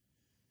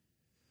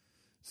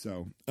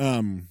 So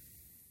I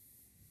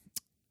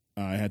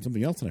had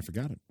something else and I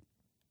forgot it.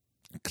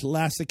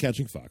 Classic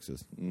Catching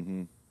Foxes.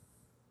 Mm-hmm.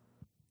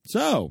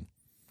 So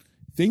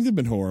things have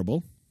been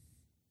horrible.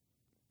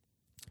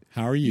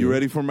 How are you? You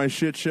ready for my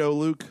shit show,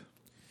 Luke?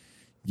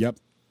 Yep.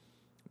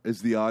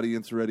 Is the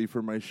audience ready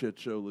for my shit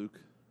show, Luke?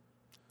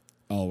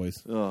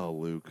 Always. Oh,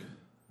 Luke.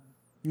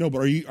 No, but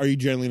are you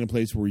generally in a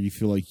place where you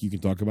feel like you can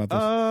talk about this?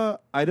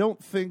 I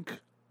don't think.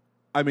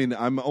 I mean,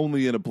 I'm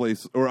only in a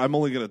place, or I'm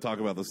only going to talk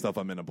about the stuff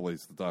I'm in a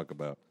place to talk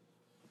about.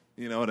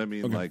 You know what I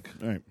mean? Okay. Like,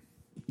 all right.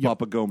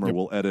 Papa Gomer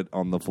will edit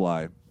on the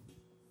fly.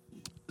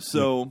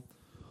 So,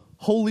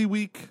 Holy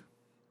Week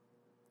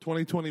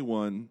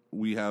 2021,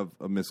 we have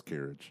a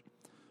miscarriage.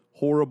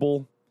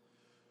 Horrible.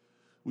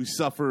 We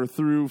suffer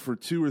through for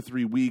 2 or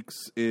 3 weeks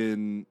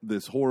in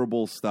this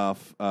horrible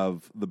stuff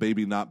of the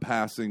baby not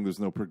passing. There's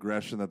no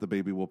progression that the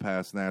baby will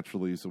pass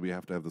naturally, so we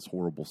have to have this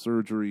horrible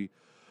surgery.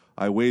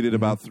 I waited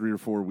about 3 or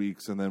 4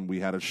 weeks, and then we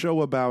had a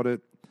show about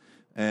it,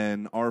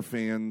 and our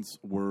fans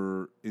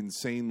were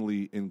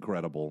insanely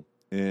incredible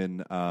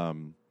in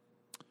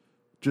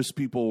just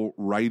people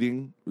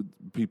writing.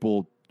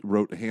 People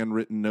wrote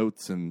handwritten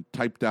notes and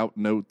typed out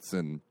notes,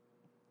 and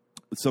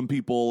some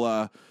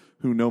people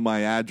who know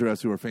my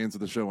address, who are fans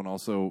of the show and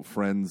also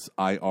friends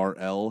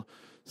IRL,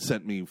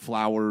 sent me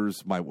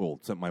flowers.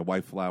 Sent my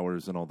wife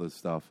flowers and all this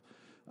stuff.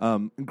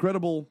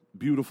 Incredible,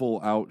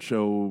 beautiful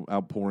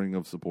outpouring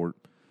of support.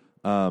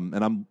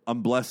 And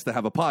I'm blessed to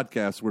have a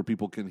podcast where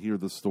people can hear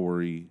the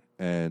story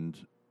and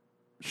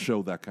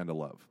show that kind of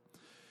love.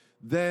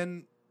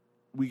 Then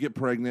we get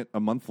pregnant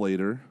a month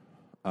later.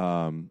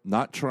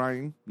 Not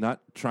trying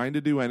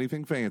to do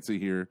anything fancy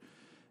here.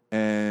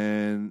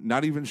 And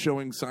not even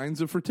showing signs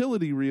of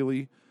fertility,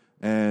 really.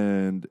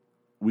 And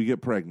we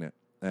get pregnant.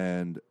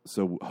 And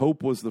so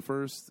Hope was the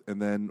first,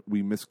 and then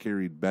we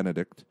miscarried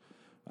Benedict.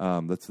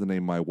 That's the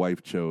name my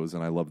wife chose,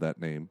 and I love that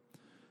name.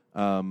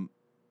 And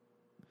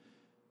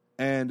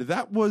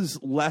that was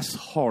less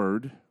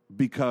hard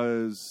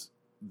because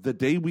the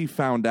day we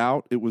found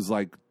out, it was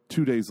like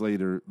 2 days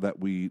later that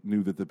we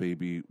knew that the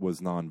baby was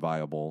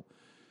non-viable.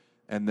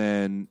 And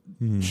then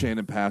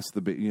Shannon passed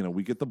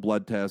we get the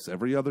blood tests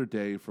every other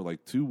day for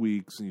like 2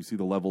 weeks, and you see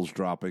the levels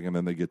dropping, and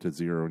then they get to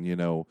zero.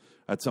 And,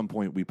 at some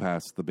point we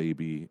passed the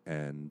baby,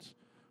 and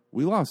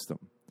we lost him.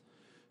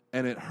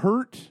 And it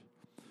hurt,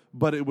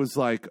 but it was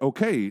like,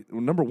 okay,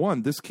 number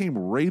one, this came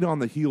right on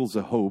the heels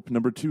of Hope.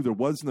 Number two, there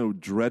was no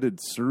dreaded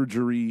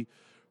surgery.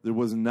 There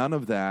was none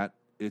of that.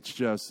 It's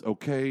just,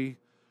 okay,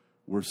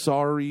 we're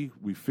sorry.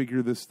 We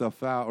figure this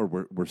stuff out,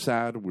 or we're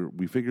sad.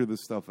 We figure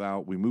this stuff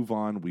out. We move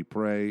on. We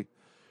pray.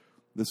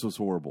 This was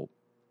horrible.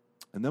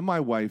 And then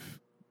my wife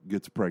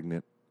gets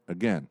pregnant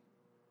again.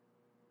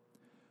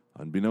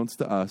 Unbeknownst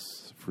to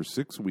us, for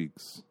 6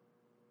 weeks.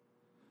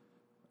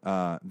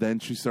 Then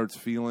she starts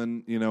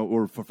feeling,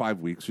 or for 5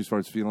 weeks, she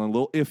starts feeling a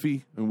little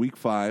iffy in week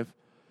 5.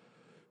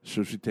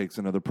 So she takes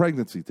another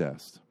pregnancy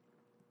test.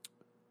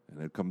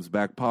 And it comes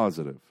back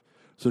positive.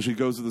 So she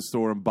goes to the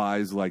store and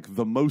buys like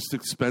the most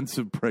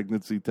expensive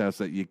pregnancy test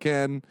that you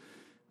can.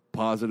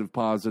 Positive,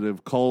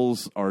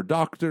 calls our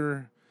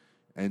doctor.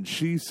 And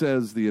she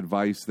says the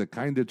advice that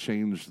kind of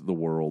changed the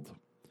world.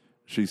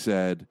 She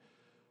said,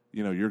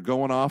 you're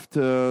going off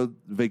to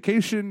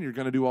vacation. You're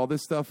going to do all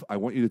this stuff. I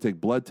want you to take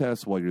blood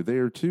tests while you're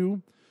there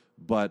too.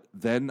 But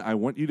then I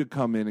want you to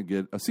come in and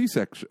get a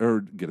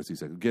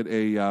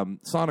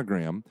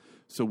sonogram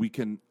so we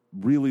can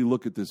really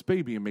look at this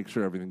baby and make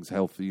sure everything's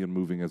healthy and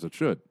moving as it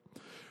should.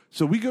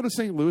 So we go to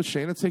St. Louis.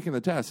 Shannon's taking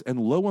the test. And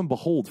lo and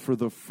behold, for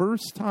the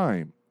first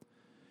time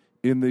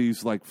in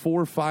these like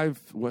 4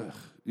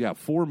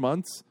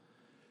 months,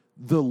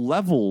 the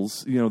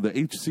levels, the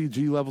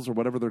HCG levels or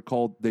whatever they're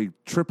called, they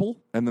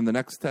triple. And then the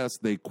next test,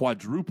 they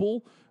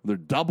quadruple. They're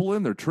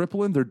doubling, they're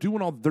tripling. They're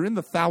in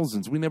the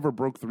thousands. We never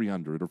broke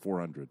 300 or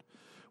 400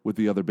 with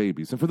the other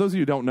babies. And for those of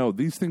you who don't know,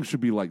 these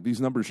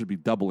numbers should be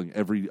doubling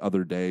every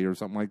other day or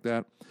something like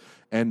that.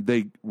 And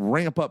they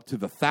ramp up to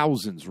the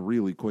thousands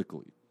really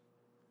quickly.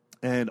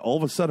 And all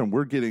of a sudden,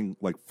 we're getting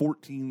like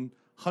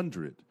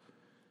 1,400.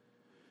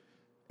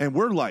 And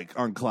we're like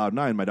on cloud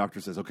 9. My doctor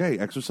says, okay,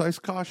 exercise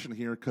caution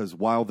here, because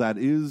while that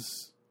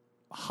is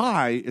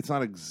high, it's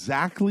not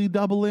exactly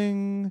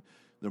doubling.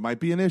 There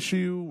might be an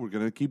issue. We're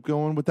going to keep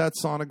going with that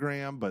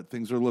sonogram, but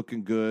things are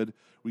looking good.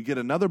 We get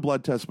another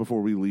blood test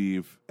before we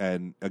leave.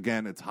 And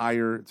again, it's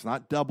higher. It's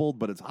not doubled,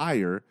 but it's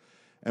higher.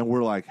 And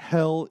we're like,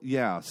 hell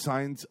yeah,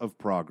 signs of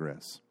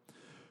progress.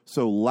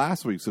 So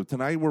last week, so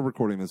tonight we're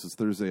recording this. It's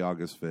Thursday,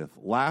 August 5th.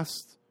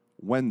 Last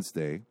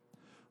Wednesday,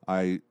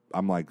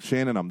 I'm like,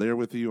 Shannon, I'm there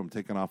with you. I'm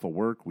taking off of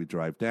work. We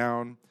drive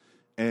down.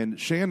 And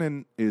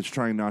Shannon is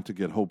trying not to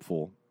get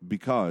hopeful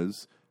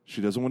because she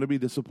doesn't want to be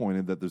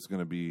disappointed that there's going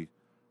to be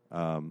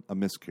a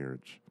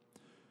miscarriage.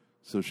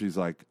 So she's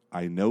like,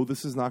 I know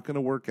this is not going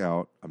to work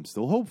out. I'm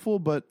still hopeful,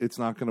 but it's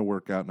not going to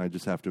work out, and I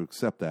just have to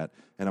accept that.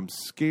 And I'm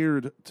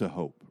scared to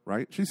hope,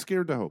 right? She's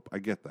scared to hope. I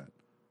get that.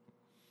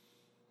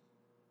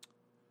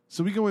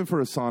 So we go in for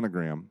a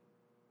sonogram.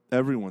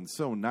 Everyone's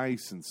so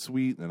nice and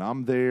sweet, and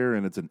I'm there,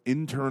 and it's an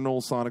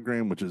internal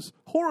sonogram, which is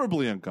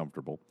horribly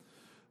uncomfortable.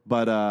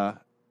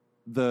 But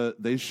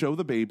they show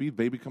the baby. The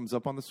baby comes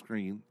up on the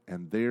screen,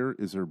 and there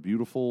is her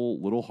beautiful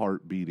little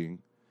heart beating.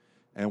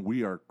 And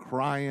we are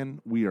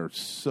crying. We are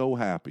so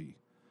happy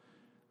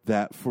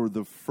that for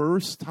the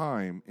first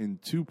time in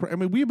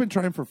we have been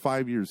trying for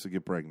 5 years to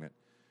get pregnant.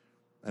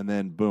 And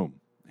then,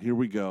 boom, here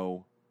we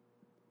go.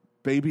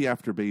 Baby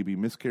after baby,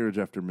 miscarriage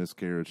after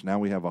miscarriage. Now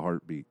we have a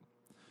heartbeat.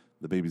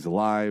 The baby's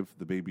alive.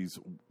 The baby's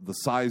the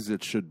size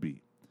it should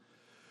be.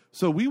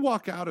 So we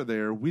walk out of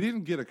there. We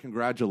didn't get a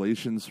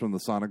congratulations from the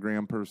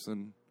sonogram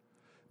person.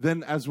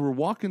 Then as we're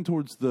walking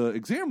towards the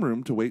exam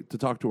room to wait to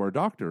talk to our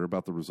doctor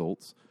about the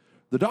results,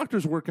 the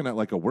doctor's working at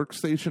like a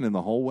workstation in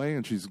the hallway,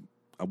 and she's,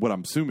 what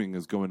I'm assuming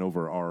is going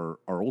over our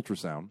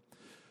ultrasound.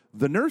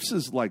 The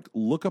nurses like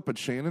look up at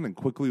Shannon and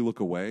quickly look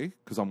away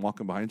because I'm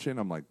walking behind Shannon.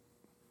 I'm like,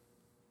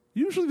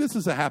 usually this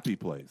is a happy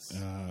place.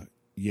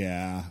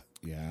 Yeah,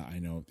 I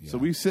know. Yeah. So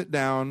we sit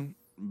down.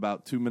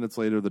 About 2 minutes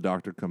later, the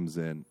doctor comes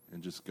in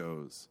and just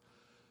goes,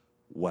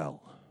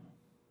 well,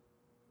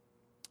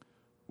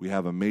 we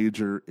have a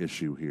major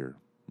issue here.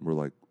 We're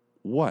like,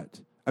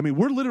 what? I mean,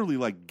 we're literally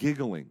like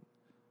giggling.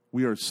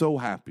 We are so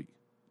happy.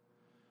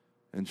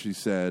 And she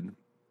said,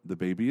 the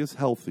baby is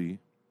healthy.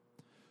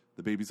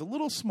 The baby's a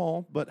little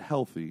small, but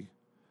healthy.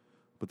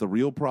 But the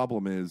real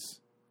problem is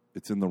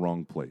it's in the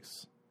wrong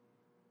place.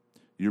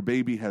 Your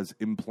baby has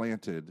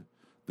implanted,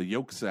 the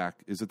yolk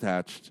sac is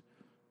attached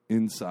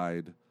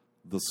inside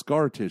the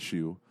scar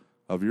tissue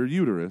of your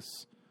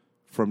uterus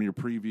from your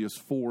previous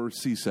 4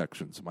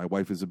 C-sections. My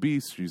wife is a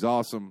beast. She's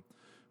awesome.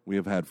 We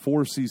have had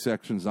 4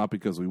 C-sections, not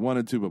because we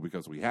wanted to, but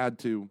because we had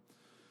to.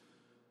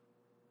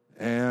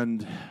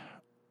 And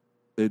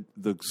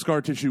the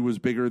scar tissue was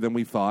bigger than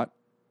we thought.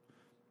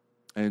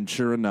 And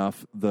sure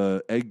enough,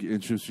 the egg,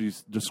 and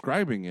she's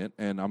describing it,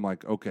 and I'm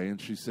like, okay.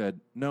 And she said,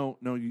 no,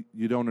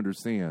 you don't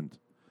understand.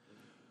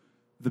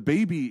 The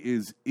baby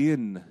is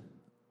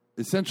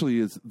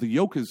essentially the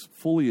yolk is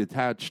fully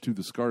attached to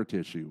the scar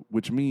tissue,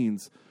 which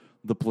means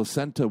the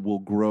placenta will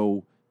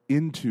grow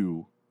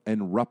into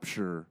and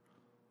rupture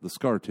the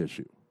scar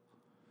tissue.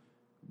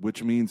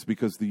 Which means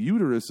because the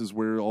uterus is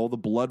where all the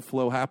blood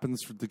flow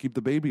happens to keep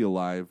the baby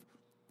alive,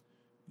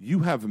 you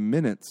have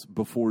minutes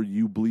before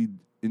you bleed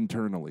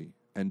internally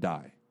and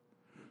die.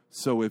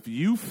 So if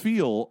you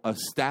feel a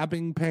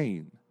stabbing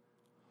pain,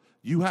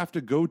 you have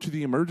to go to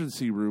the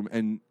emergency room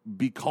and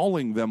be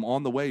calling them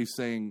on the way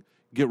saying,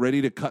 get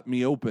ready to cut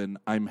me open.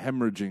 I'm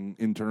hemorrhaging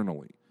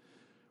internally.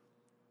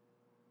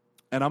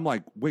 And I'm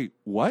like, wait,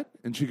 what?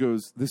 And she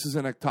goes, this is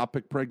an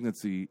ectopic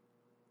pregnancy,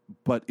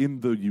 but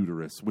in the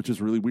uterus, which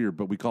is really weird.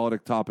 But we call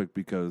it ectopic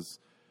because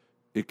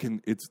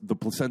the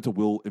placenta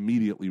will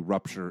immediately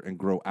rupture and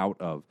grow out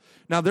of.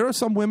 Now, there are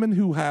some women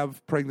who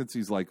have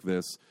pregnancies like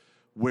this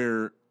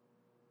where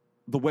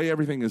the way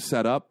everything is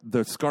set up,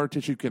 the scar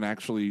tissue can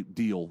actually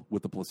deal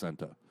with the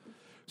placenta.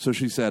 So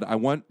she said, I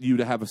want you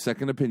to have a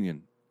second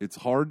opinion. It's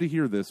hard to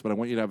hear this, but I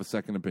want you to have a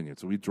second opinion.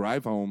 So we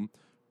drive home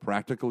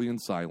practically in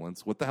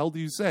silence. What the hell do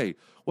you say?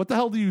 What the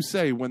hell do you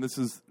say when this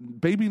is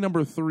baby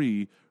number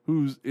 3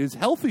 who is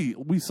healthy?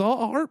 We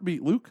saw a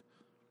heartbeat, Luke.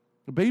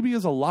 The baby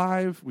is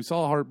alive. We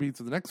saw a heartbeat.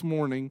 So the next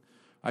morning,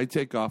 I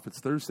take off. It's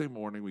Thursday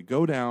morning. We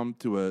go down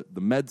to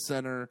the med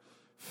center,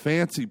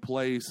 fancy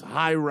place,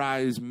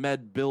 high-rise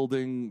med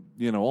building,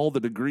 all the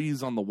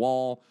degrees on the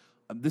wall.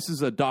 This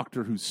is a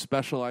doctor who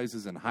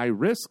specializes in high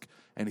risk,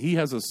 and he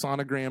has a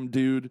sonogram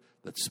dude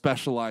that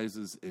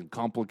specializes in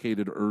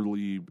complicated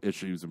early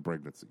issues in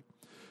pregnancy.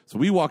 So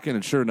we walk in,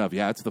 and sure enough,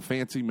 it's the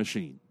fancy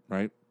machine,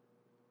 right?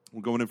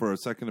 We're going in for our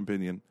second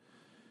opinion,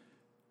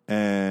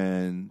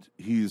 and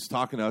he's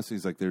talking to us.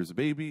 He's like, there's a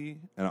baby.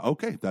 And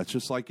okay, that's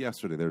just like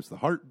yesterday. There's the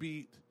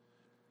heartbeat.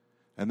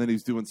 And then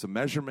he's doing some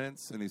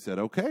measurements, and he said,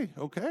 okay.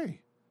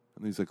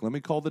 And he's like, let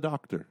me call the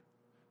doctor.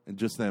 And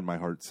just then my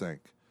heart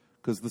sank.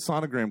 Because the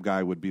sonogram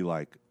guy would be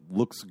like,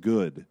 looks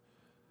good.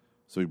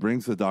 So he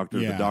brings the doctor.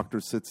 Yeah. The doctor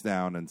sits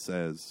down and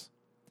says,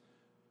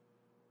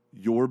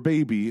 your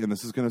baby, and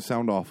this is going to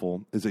sound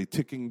awful, is a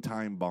ticking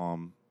time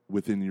bomb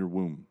within your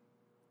womb.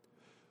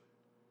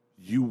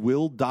 You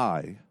will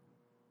die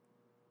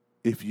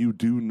if you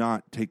do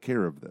not take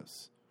care of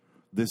this.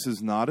 This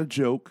is not a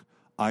joke.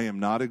 I am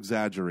not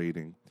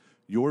exaggerating.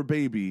 Your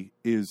baby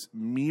is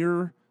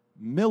mere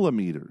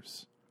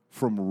millimeters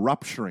from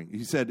rupturing.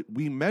 He said,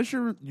 we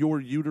measure your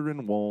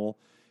uterine wall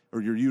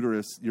or your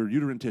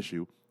uterine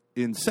tissue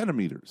in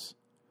centimeters.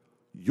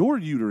 Your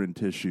uterine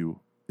tissue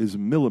is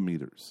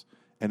millimeters,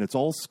 and it's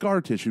all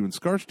scar tissue, and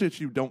scar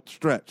tissue don't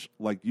stretch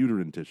like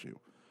uterine tissue.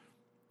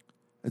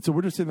 And so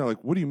we're just sitting there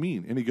like, what do you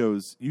mean? And he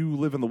goes, you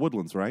live in the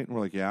Woodlands, right? And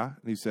we're like, yeah.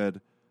 And he said,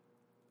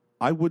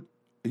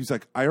 he's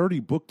like, I already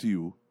booked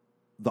you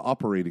the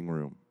operating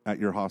room at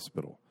your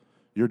hospital.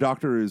 Your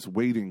doctor is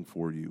waiting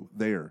for you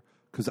there.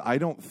 because I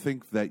don't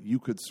think that you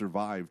could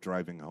survive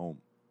driving home.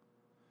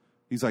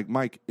 He's like,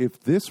 Mike, if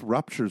this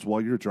ruptures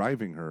while you're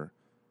driving her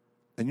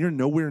and you're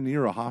nowhere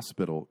near a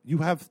hospital, you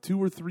have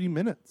 2 or 3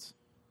 minutes.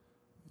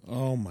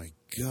 Oh my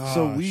gosh.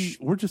 So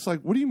we're just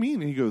like, what do you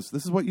mean? And he goes,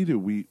 this is what you do.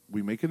 We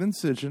make an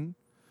incision,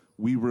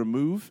 we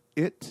remove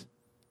it,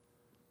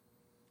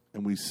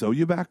 and we sew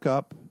you back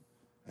up,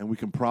 and we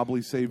can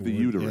probably save the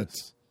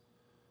uterus.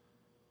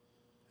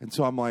 And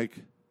so I'm like,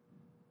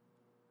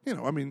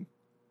 I mean,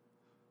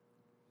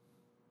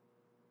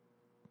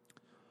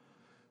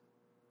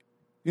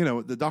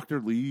 the doctor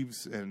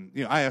leaves, and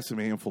I asked him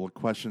a handful of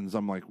questions.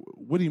 I'm like,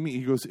 what do you mean?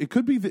 He goes, it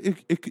could be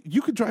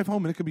you could drive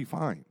home and it could be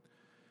fine.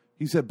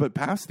 He said, but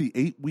past the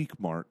 8-week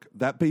mark,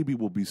 that baby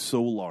will be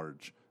so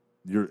large,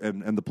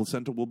 and the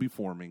placenta will be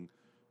forming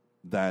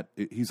that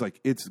he's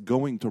like, it's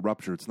going to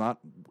rupture. It's not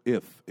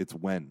if, it's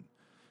when.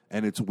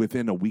 And it's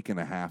within a week and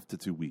a half to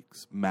 2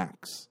 weeks,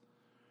 max.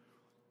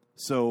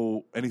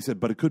 So, and he said,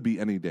 but it could be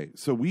any day.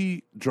 So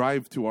we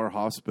drive to our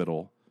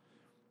hospital,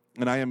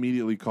 and I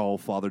immediately call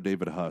Father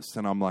David Huss,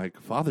 and I'm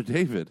like, Father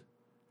David,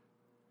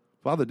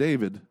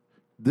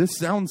 this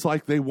sounds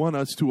like they want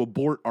us to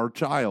abort our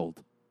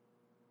child.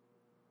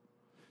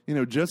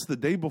 Just the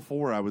day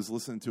before, I was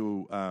listening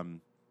to a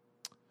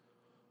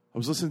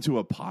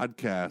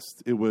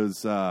podcast. It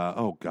was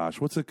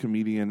what's a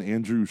comedian,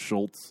 Andrew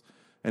Schultz,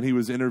 and he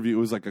was it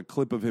was like a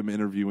clip of him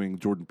interviewing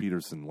Jordan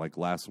Peterson like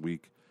last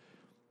week,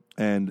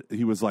 and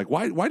he was like,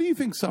 why do you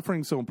think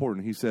suffering's so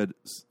important? He said,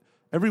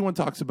 everyone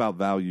talks about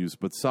values,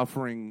 but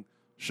suffering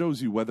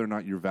shows you whether or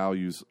not your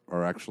values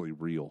are actually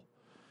real.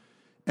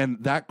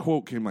 And that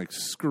quote came like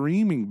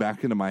screaming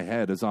back into my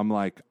head as I'm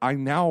like, I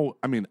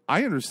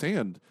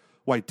understand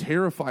why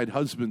terrified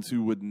husbands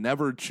who would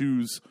never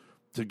choose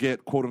to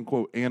get, quote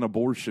unquote, an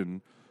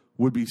abortion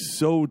would be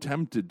so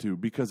tempted to,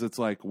 because it's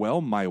like,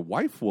 well, my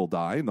wife will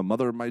die and the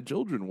mother of my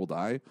children will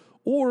die,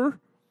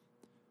 or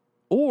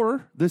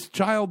this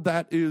child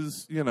that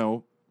is,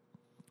 2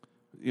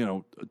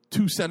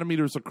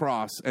 centimeters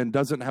across and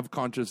doesn't have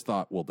conscious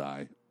thought will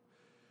die.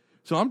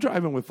 So I'm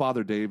driving with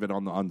Father David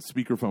on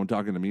speakerphone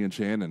talking to me and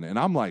Shannon, and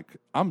I'm like,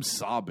 I'm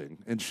sobbing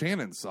and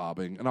Shannon's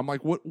sobbing, and I'm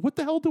like, what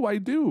the hell do I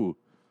do?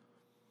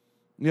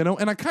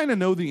 And I kind of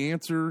know the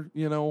answer,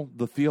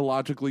 the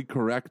theologically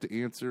correct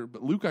answer.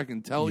 But Luke, I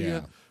can tell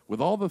you, with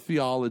all the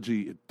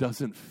theology, it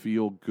doesn't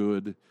feel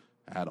good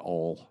at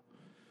all.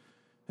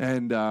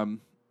 And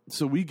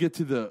so we get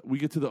to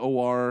the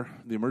OR,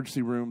 the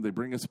emergency room. They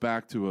bring us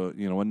back to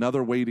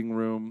another waiting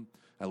room.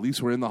 At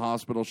least we're in the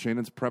hospital.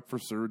 Shannon's prepped for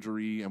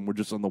surgery, and we're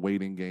just on the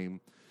waiting game.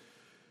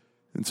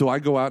 And so I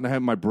go out and I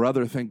have my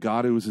brother, thank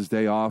God it was his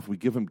day off. We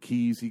give him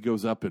keys. He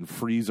goes up and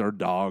frees our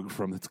dog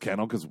from its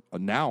kennel, because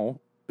now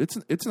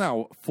it's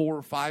now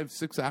 4, 5,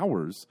 6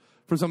 hours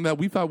for something that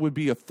we thought would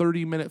be a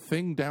 30-minute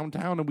thing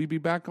downtown, and we'd be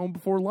back home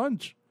before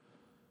lunch.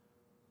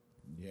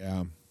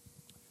 Yeah.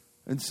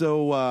 And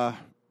so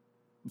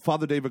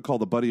Father David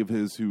called a buddy of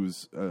his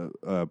who's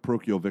a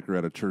parochial vicar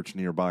at a church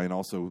nearby, and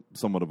also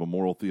somewhat of a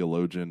moral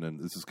theologian, and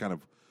this is kind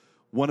of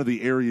one of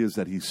the areas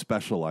that he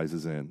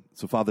specializes in.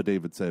 So Father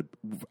David said,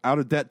 out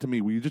of debt to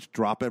me, will you just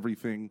drop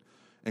everything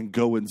and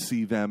go and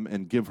see them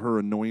and give her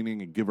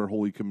anointing and give her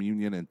Holy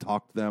Communion and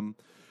talk to them?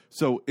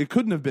 So it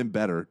couldn't have been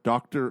better.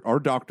 Our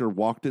doctor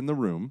walked in the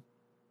room,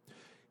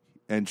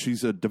 and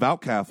she's a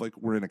devout Catholic.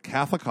 We're in a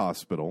Catholic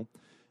hospital,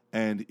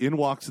 and in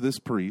walks this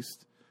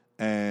priest,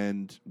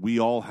 and we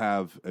all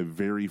have a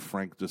very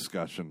frank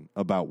discussion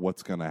about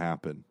what's going to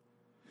happen.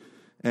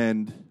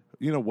 And,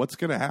 what's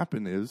going to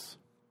happen is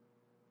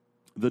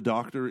the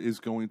doctor is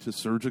going to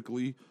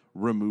surgically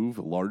remove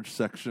a large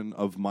section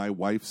of my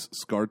wife's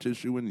scar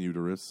tissue and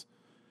uterus,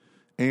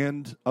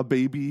 and a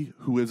baby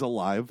who is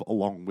alive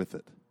along with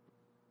it.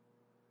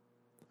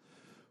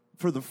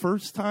 For the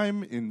first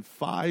time in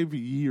 5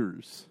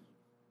 years,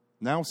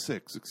 now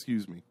 6,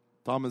 excuse me,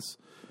 Thomas,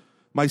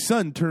 my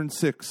son turned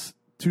 6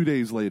 2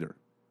 days later.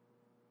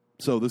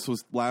 So this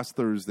was last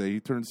Thursday. He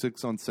turned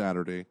 6 on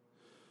Saturday.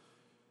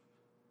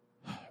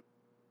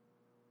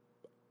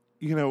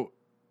 We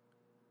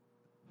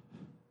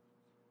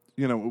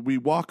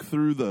walk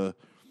through the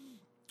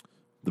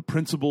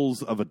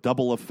principles of a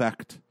double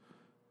effect.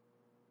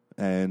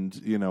 And,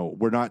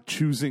 we're not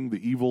choosing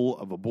the evil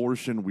of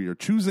abortion. We are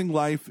choosing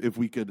life. If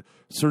we could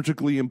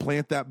surgically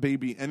implant that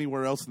baby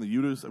anywhere else in the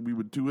uterus, we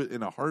would do it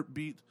in a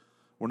heartbeat.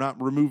 We're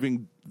not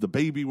removing the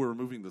baby. We're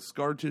removing the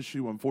scar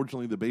tissue.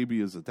 Unfortunately, the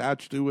baby is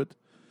attached to it.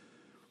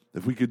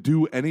 If we could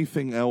do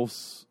anything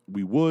else,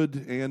 we would,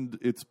 and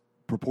it's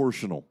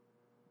proportional.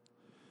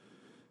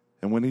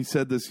 And when he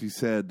said this, he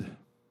said,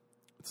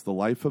 it's the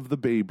life of the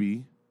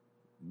baby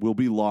will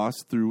be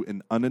lost through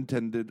an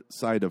unintended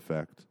side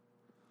effect,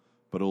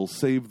 but it will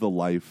save the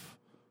life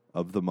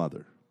of the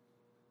mother.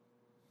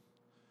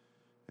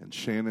 And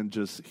Shannon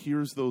just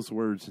hears those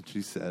words, and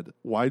she said,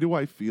 why do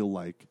I feel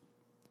like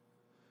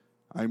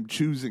I'm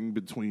choosing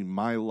between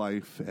my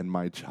life and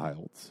my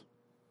child's?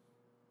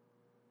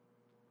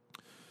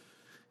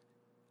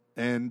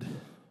 And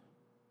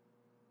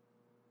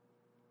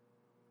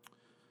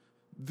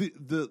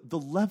the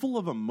level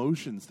of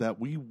emotions that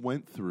we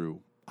went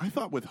through. I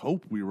thought with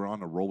Hope we were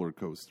on a roller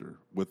coaster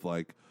with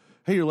like,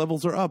 hey, your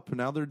levels are up,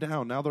 now they're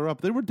down, now they're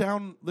up. They were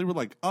down, they were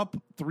like up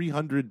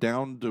 300,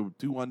 down to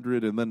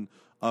 200, and then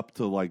up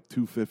to like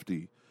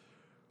 250.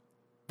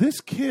 This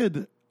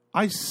kid,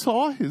 I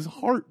saw his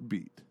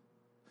heartbeat,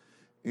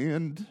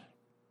 and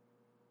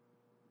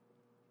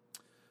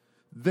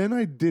then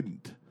I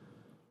didn't.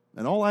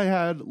 And all I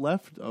had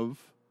left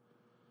of,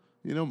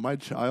 my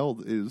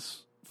child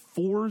is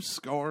 4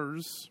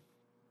 scars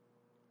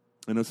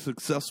and a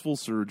successful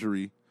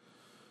surgery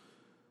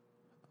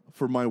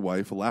for my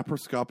wife, a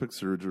laparoscopic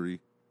surgery.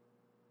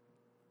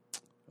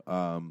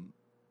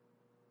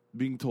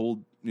 Being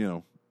told,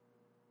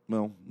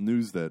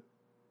 news that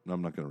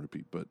I'm not going to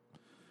repeat, but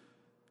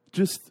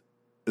just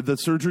the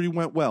surgery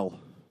went well.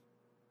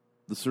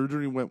 The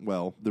surgery went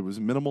well. There was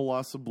minimal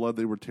loss of blood.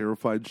 They were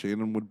terrified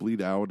Shannon would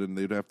bleed out and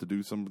they'd have to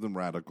do something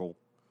radical.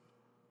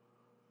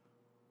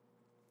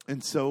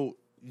 And so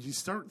you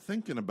start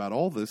thinking about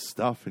all this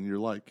stuff and you're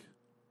like,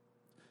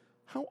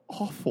 how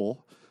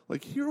awful.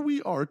 Like, here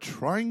we are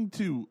trying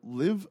to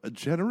live a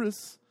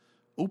generous,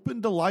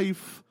 open to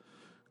life,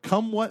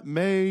 come what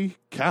may,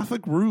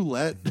 Catholic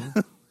roulette,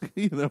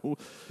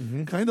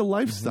 kind of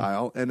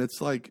lifestyle. And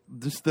it's like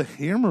just the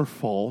hammer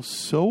falls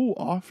so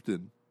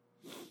often.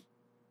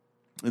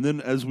 And then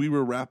as we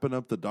were wrapping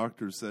up, the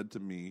doctor said to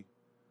me,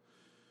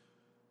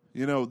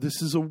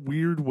 this is a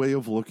weird way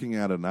of looking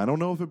at it. And I don't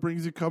know if it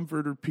brings you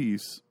comfort or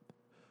peace,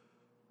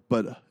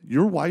 but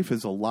your wife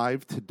is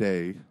alive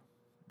today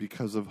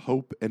because of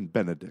Hope and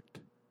Benedict.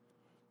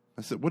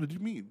 I said, what did you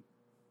mean?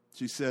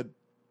 She said,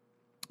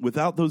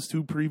 without those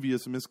 2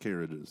 previous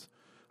miscarriages,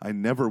 I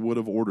never would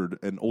have ordered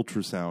an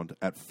ultrasound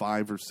at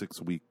 5 or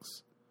 6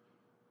 weeks.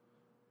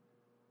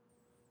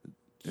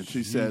 And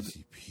she said,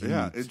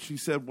 and she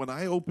said, when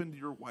I opened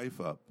your wife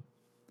up,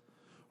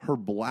 her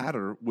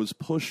bladder was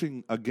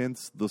pushing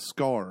against the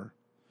scar,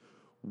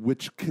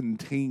 which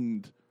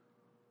contained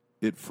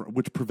it,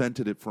 which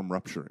prevented it from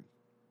rupturing.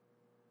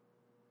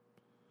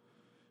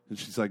 And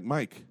she's like,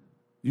 Mike,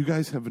 you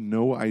guys have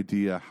no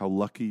idea how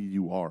lucky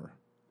you are.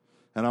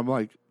 And I'm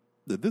like,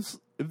 if this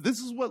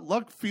is what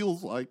luck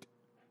feels like,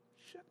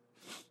 shit,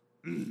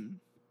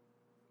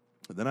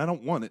 then I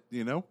don't want it,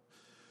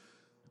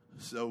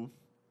 So,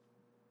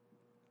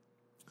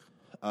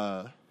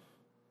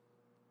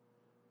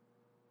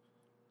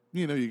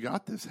 you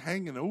got this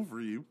hanging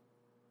over you.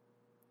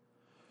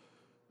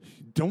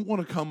 You don't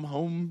want to come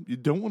home. You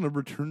don't want to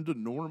return to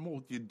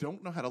normal. You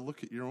don't know how to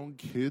look at your own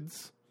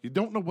kids. You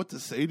don't know what to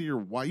say to your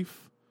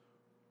wife.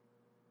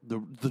 The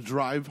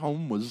drive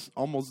home was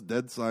almost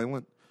dead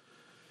silent.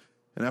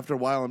 And after a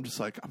while, I'm just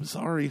like, I'm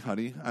sorry,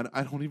 honey.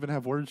 I don't even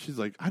have words. She's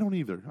like, I don't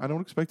either. I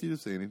don't expect you to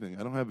say anything.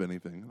 I don't have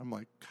anything. And I'm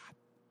like, God,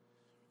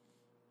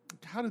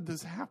 how did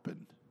this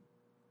happen?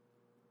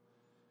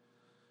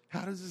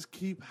 How does this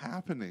keep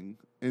happening?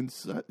 And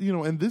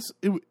and this,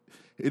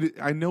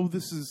 I know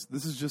this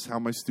is just how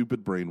my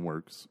stupid brain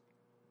works.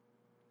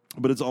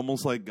 But it's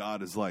almost like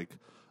God is like,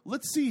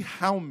 let's see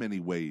how many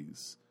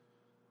ways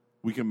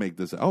we can make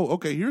this. Oh,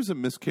 okay, here's a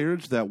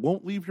miscarriage that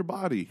won't leave your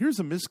body. Here's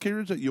a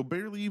miscarriage that you'll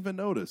barely even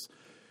notice.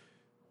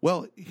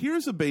 Well,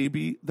 here's a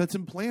baby that's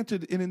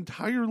implanted in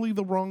entirely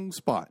the wrong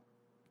spot.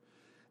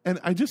 And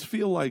I just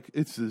feel like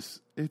it's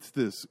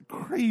this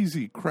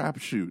crazy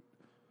crapshoot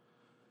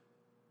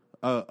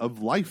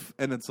of life.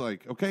 And it's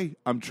like, okay,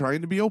 I'm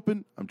trying to be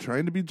open. I'm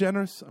trying to be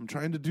generous. I'm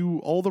trying to do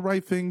all the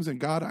right things. And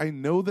God, I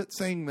know that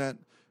saying that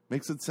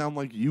makes it sound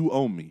like you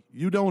owe me.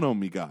 You don't owe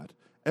me, God.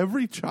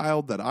 Every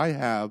child that I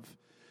have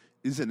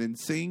is an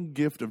insane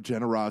gift of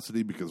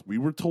generosity because we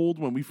were told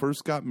when we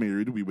first got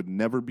married we would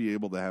never be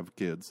able to have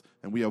kids.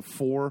 And we have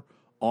 4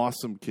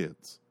 awesome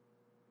kids.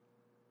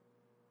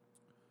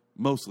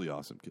 Mostly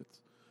awesome kids.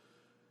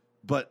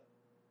 But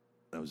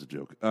that was a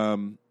joke.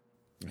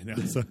 I know.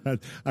 So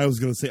I was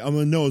going to say, I'm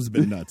going to know it's a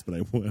bit nuts, but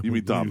I won't. You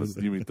mean Thomas.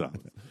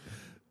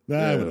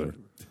 Nah, whatever.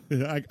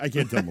 I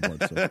can't tell them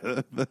apart.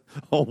 So.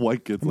 All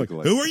white kids look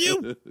alike. Who are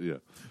you? Yeah.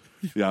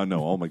 Yeah, no,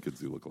 all my kids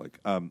do look alike.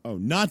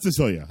 Not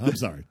Cecilia. I'm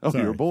sorry.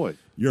 You're a boy.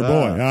 You're a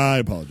boy. I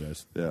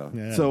apologize.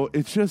 Yeah. So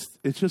it's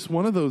just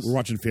one of those. We're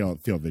watching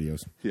field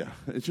videos. Yeah.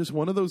 It's just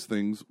one of those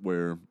things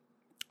where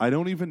I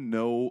don't even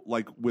know,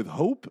 like with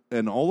Hope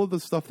and all of the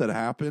stuff that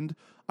happened,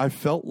 I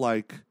felt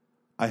like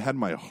I had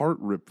my heart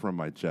ripped from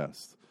my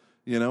chest,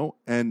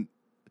 and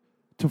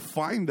to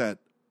find that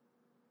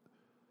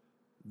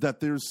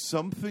there's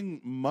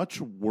something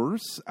much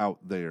worse out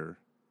there.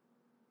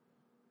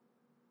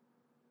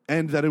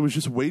 And that it was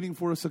just waiting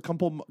for us a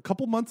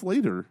couple months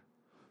later.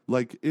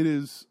 Like it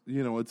is,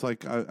 it's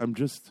like I'm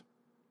just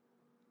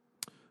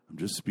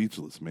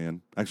speechless,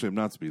 man. Actually, I'm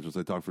not speechless.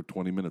 I talked for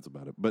 20 minutes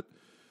about it. But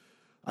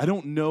I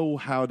don't know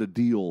how to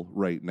deal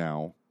right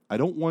now. I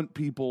don't want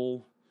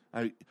people...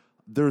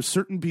 There are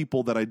certain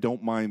people that I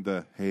don't mind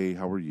the, hey,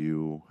 how are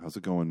you? How's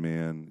it going,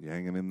 man? You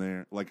hanging in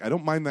there? Like, I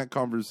don't mind that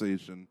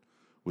conversation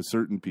with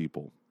certain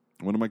people.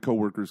 One of my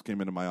coworkers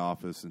came into my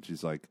office and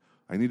she's like,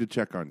 I need to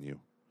check on you.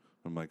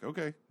 I'm like,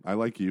 okay, I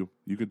like you.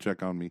 You can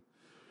check on me.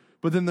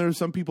 But then there are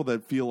some people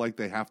that feel like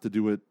they have to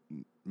do it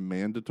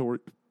mandatory.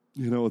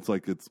 It's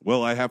like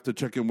I have to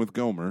check in with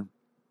Gomer.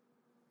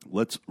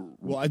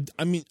 Well,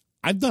 I mean,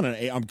 I've done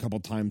it a couple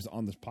times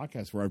on this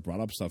podcast where I brought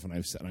up stuff and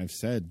I've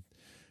said,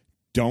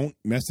 don't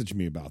message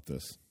me about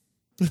this.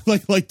 I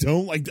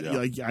don't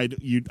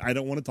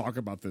want to talk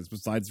about this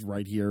besides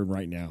right here and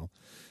right now.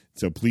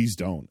 So please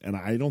don't. And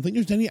I don't think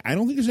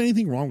there's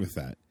anything wrong with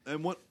that.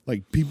 And what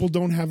people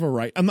don't have a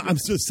right.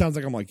 It sounds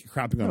like I'm like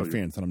crapping on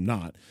fans, and I'm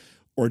not.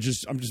 Or I'm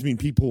just mean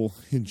people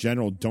in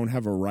general don't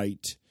have a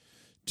right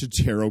to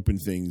tear open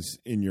things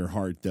in your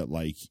heart that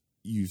like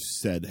you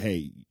said,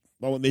 hey,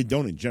 well, they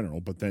don't in general,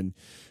 but then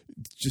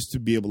just to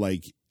be able I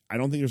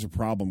don't think there's a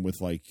problem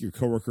with like your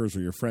coworkers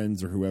or your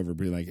friends or whoever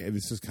being like, hey,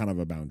 this is kind of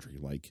a boundary.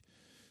 Like,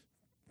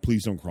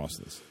 please don't cross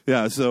this.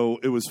 Yeah, so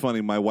it was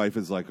funny. My wife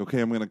is like,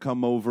 okay, I'm going to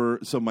come over.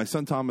 So my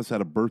son Thomas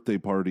had a birthday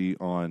party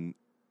on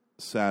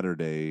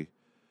Saturday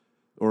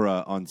or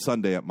on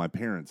Sunday at my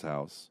parents'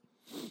 house.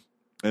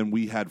 And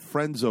we had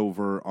friends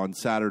over on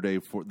Saturday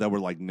that were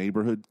like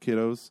neighborhood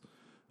kiddos.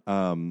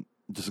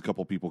 Just a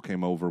couple people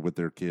came over with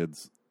their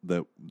kids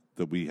that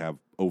we have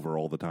over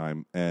all the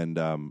time. And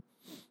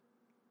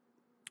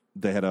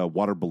they had a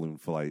water balloon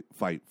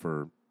fight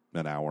for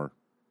an hour.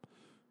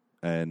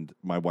 And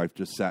my wife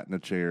just sat in a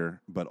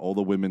chair, but all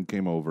the women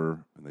came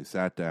over and they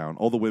sat down.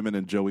 All the women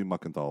and Joey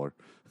Muckenthaler.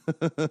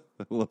 I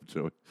love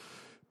Joey.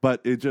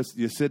 But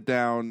you sit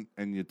down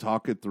and you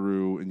talk it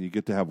through and you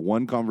get to have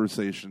one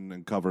conversation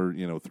and cover,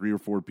 3 or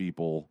 4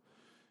 people.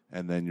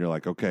 And then you're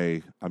like,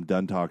 okay, I'm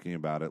done talking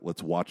about it.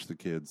 Let's watch the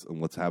kids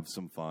and let's have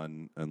some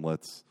fun and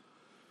let's,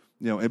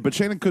 but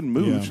Shannon couldn't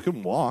move. Yeah. She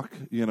couldn't walk,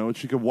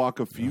 she could walk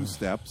a few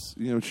steps.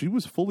 She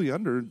was fully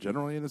under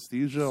general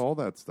anesthesia, all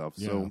that stuff.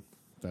 Yeah, so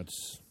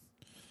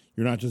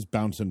you're not just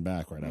bouncing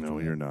back right after. No,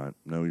 you're not.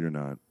 No, you're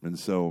not. And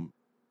so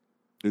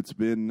it's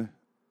been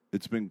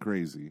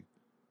crazy.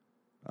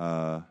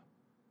 And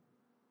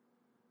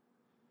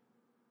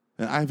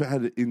I've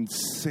had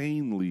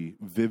insanely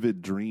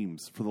vivid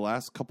dreams for the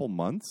last couple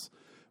months.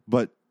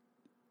 But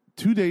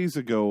 2 days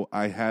ago,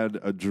 I had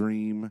a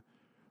dream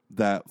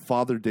that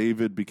Father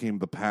David became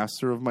the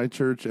pastor of my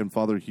church, and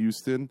Father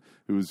Houston,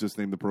 who was just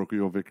named the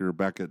parochial vicar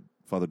back at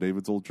Father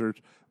David's old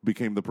church,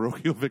 became the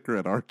parochial vicar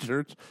at our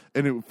church.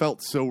 And it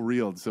felt so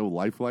real and so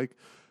lifelike.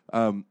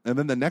 And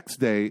then the next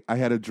day, I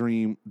had a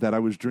dream that I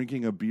was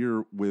drinking a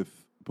beer with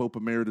Pope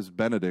Emeritus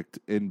Benedict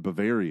in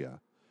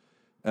Bavaria.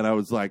 And I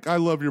was like, I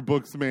love your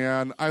books,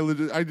 man.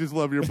 I just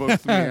love your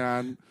books,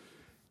 man.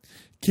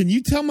 Can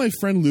you tell my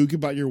friend Luke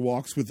about your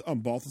walks with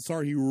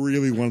Balthasar? He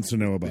really wants to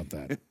know about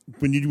that.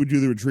 When you would do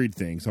the retreat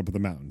things up at the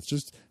mountains.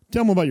 Just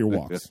tell him about your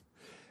walks.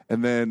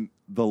 And then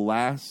the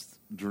last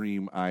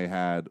dream I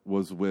had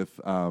was with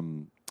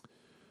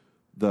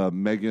the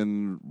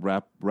Megan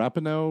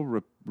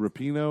Rapinoe.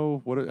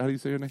 How do you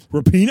say her name?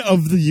 Rapinoe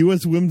of the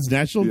U.S. Women's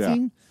National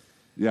Team?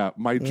 Yeah,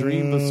 my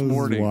dream this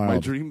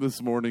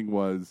morning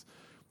was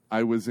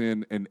I was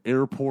in an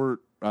airport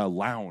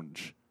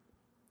lounge,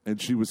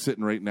 and she was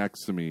sitting right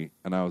next to me,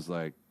 and I was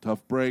like,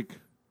 tough break.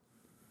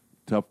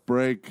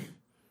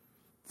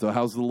 So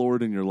how's the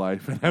Lord in your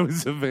life? And I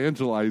was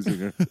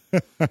evangelizing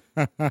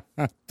her.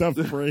 Tough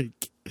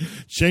break.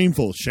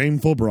 Shameful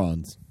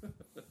bronze.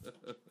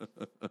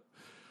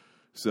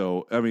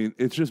 So, I mean,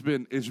 it's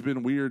been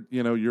weird.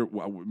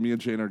 Me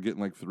and Shane are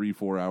getting like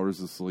 3-4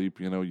 hours of sleep.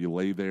 You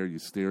lay there, you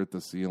stare at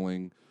the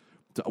ceiling.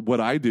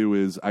 What I do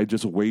is I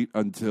just wait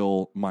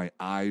until my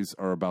eyes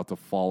are about to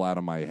fall out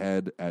of my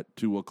head at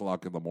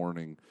 2:00 in the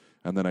morning.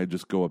 And then I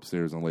just go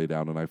upstairs and lay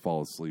down and I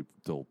fall asleep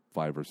till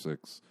 5 or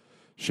 6.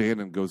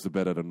 Shannon goes to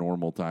bed at a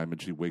normal time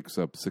and she wakes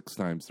up 6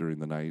 times during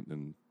the night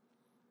and,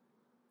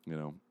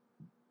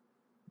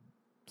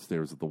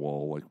 stares at the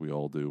wall like we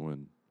all do.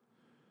 And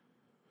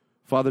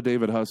Father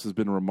David Huss has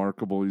been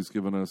remarkable. We've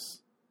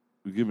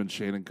given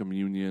Shannon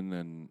communion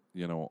and,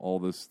 all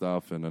this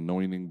stuff and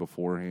anointing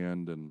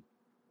beforehand. And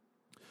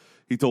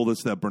he told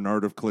us that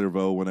Bernard of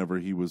Clairvaux, whenever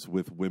he was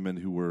with women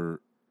who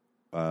were,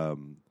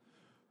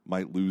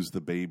 might lose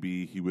the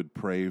baby, he would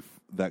pray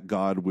that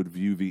God would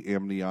view the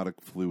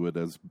amniotic fluid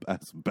as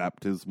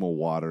baptismal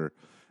water,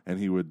 and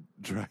he would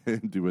try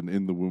and do an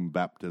in-the-womb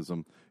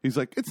baptism. He's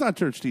like, it's not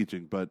church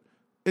teaching, but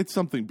it's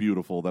something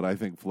beautiful that I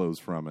think flows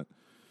from it.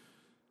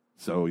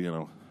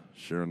 So,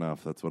 sure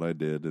enough, that's what I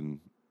did, and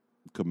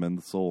commend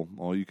the soul.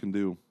 All you can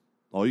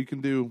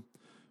do.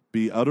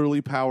 Be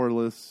utterly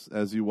powerless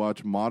as you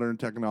watch modern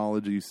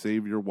technology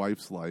save your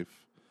wife's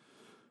life.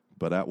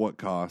 But at what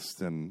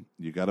cost? And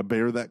you got to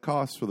bear that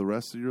cost for the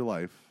rest of your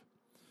life.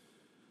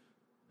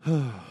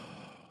 Then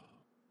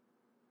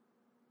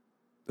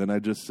I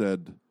just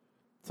said,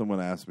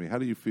 someone asked me, how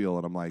do you feel?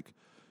 And I'm like,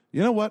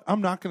 you know what? I'm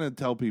not going to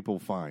tell people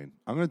fine.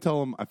 I'm going to tell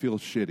them I feel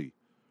shitty.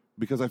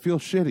 Because I feel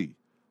shitty.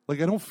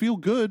 Like, I don't feel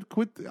good.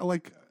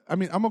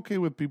 I'm okay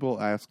with people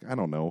ask. I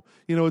don't know.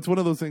 It's one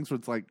of those things where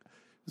it's like,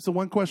 it's the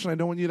one question I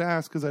don't want you to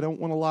ask because I don't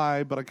want to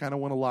lie, but I kind of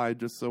want to lie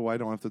just so I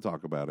don't have to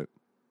talk about it.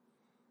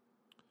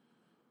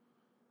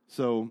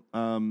 So,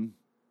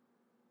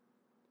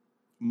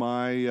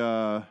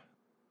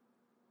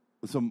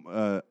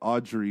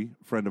 Audrey,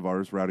 friend of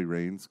ours, Rowdy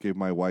Rains, gave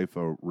my wife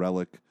a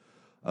relic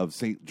of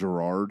Saint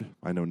Gerard.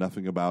 I know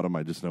nothing about him.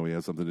 I just know he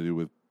has something to do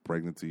with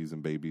pregnancies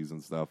and babies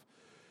and stuff.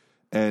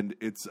 And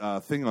it's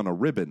a thing on a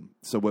ribbon.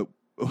 So what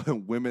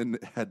women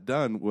had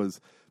done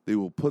was they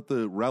will put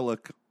the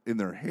relic in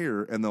their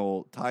hair and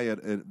they'll tie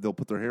it, and they'll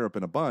put their hair up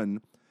in a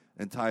bun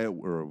and tie it,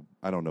 or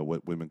I don't know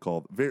what women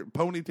call it,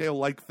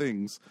 ponytail-like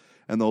things,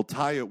 and they'll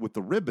tie it with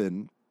the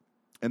ribbon,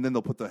 and then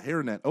they'll put the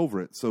hairnet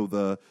over it.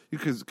 So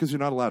because you're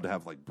not allowed to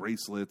have like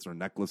bracelets or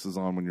necklaces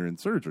on when you're in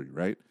surgery,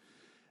 right?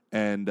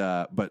 And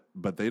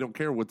but they don't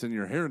care what's in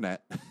your hairnet.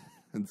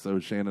 And so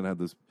Shannon had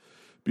this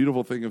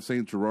beautiful thing of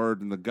Saint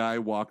Gerard, and the guy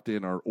walked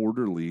in, our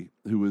orderly,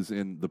 who was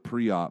in the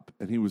pre-op,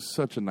 and he was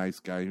such a nice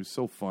guy. He was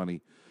so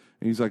funny.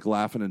 And he's like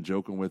laughing and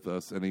joking with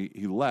us, and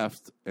he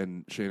left,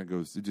 and Shannon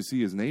goes, "Did you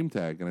see his name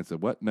tag?" And I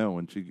said, "What? No."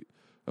 And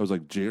I was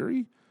like,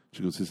 "Jerry?"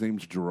 She goes, "His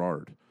name's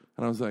Gerard."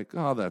 And I was like,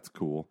 "Oh, that's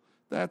cool.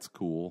 That's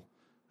cool."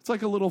 It's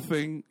like a little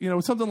thing,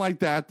 something like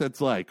that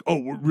that's like,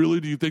 "Oh,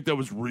 really? Do you think that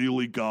was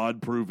really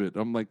God? Prove it."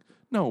 I'm like,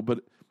 no,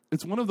 but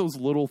it's one of those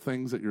little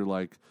things that you're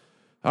like,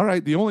 all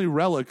right, the only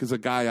relic is a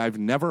guy I've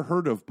never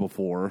heard of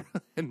before,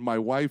 and my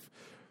wife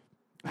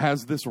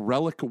has this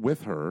relic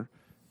with her,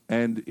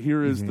 and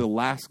here is the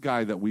last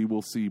guy that we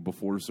will see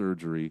before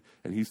surgery,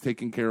 and he's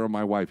taking care of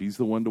my wife. He's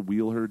the one to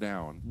wheel her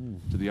down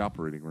to the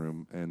operating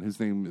room, and his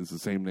name is the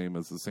same name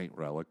as the Saint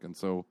relic, and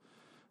so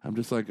I'm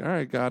just like, all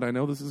right, God, I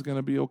know this is going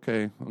to be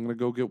okay. I'm going to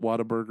go get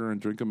Whataburger and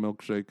drink a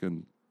milkshake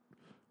and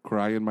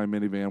cry in my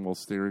minivan while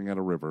staring at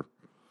a river.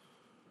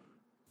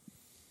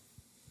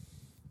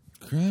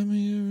 Cry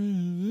me a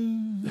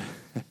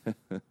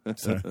river.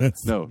 Sorry,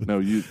 no,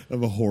 you.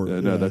 Of a horror.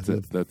 No, that's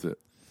it. That's it.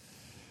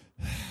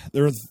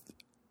 There was.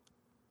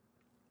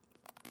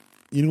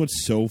 You know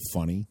what's so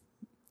funny?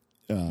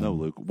 No,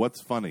 Luke.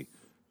 What's funny?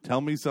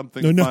 Tell me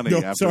something funny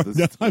after this.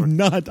 No, I'm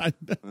not.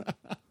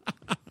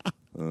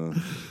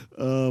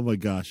 Oh my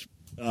gosh!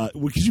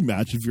 Could you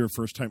imagine if you're a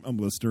first-time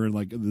listener and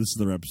like this is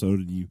their episode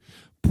and you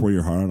pour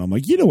your heart out? I'm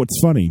like, you know what's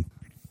funny?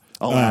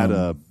 I'll add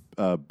a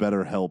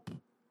BetterHelp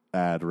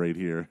ad right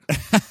here.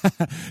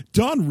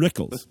 Don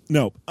Rickles.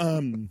 No.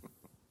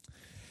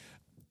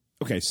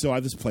 Okay, so I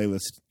have this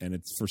playlist and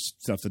it's for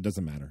stuff that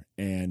doesn't matter.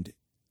 And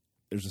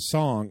there's a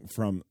song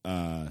from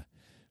the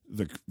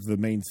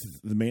main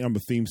on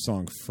the theme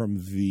song from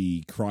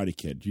the Karate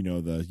Kid.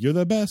 You're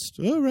the best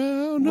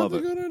around. Love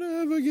nothing it. gonna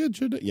ever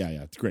get you.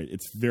 Yeah, it's great.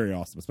 It's very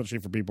awesome, especially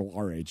for people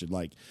our age. And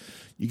like,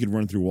 you could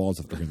run through walls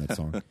after hearing that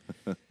song.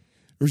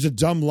 There's a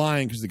dumb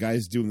line because the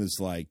guy's doing this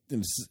like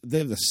they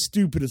have the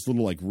stupidest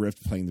little like riff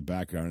playing in the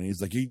background, and he's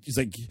like,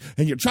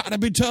 and you're trying to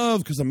be tough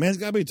because a man's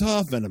got to be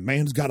tough and a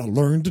man's got to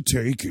learn to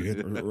take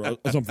it, or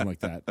something like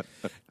that.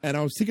 And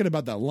I was thinking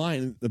about that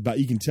line about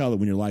you can tell that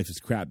when your life is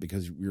crap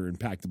because you're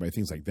impacted by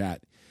things like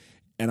that.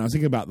 And I was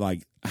thinking about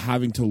like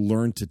having to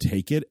learn to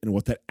take it and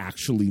what that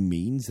actually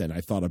means. And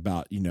I thought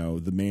about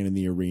The Man in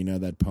the Arena,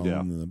 that poem,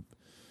 and the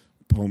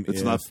poem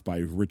It's If not by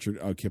Richard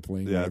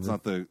Kipling. Yeah, whatever. it's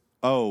not the.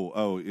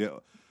 Oh, yeah.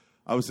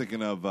 I was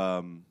thinking of.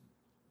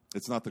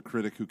 It's not the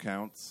critic who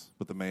counts,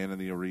 but the man in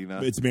the arena.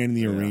 It's Man in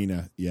the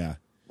Arena. Yeah.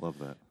 Love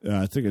that.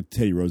 I think of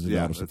Teddy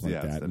Roosevelt or something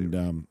like that. And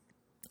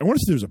I want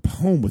to say there's a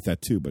poem with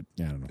that too, but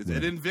I don't know. Is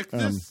it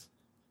Invictus?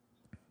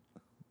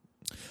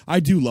 I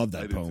do love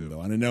that do poem too.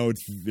 though, and I know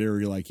it's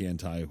very like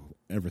anti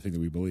everything that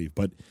we believe,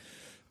 but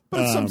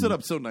But it sums it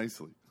up so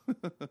nicely.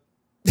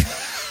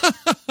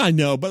 I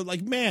know. But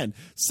like, man,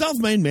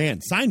 self-made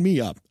man, sign me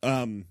up.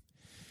 I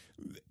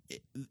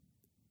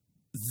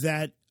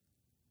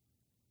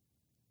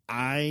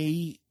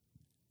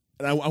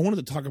wanted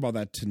to talk about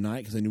that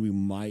tonight because I knew we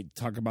might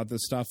talk about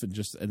this stuff,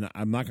 and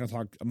I'm not going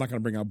to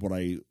bring up what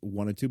I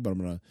wanted to, but I'm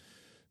going to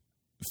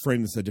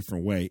frame this a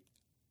different way.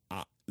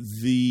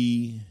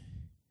 It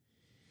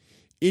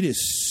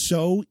is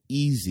so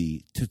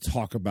easy to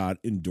talk about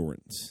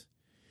endurance,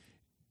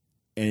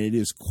 and it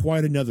is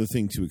quite another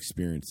thing to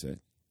experience it.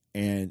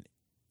 And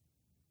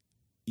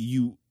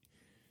you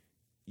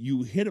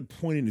hit a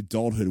point in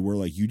adulthood where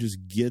like you just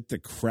get the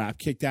crap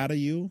kicked out of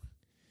you.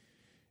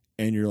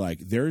 And you're like,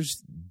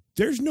 there's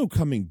no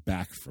coming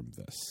back from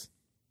this.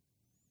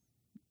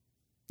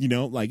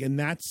 And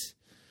that's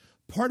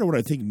part of what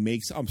I think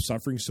makes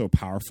suffering so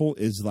powerful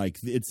is like,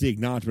 it's the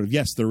acknowledgement of,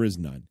 yes, there is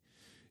none.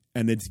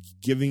 And it's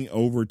giving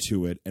over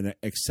to it and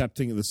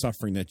accepting the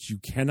suffering that you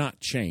cannot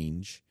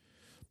change.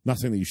 Not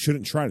saying that you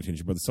shouldn't try to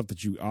change it, but the stuff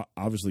that you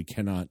obviously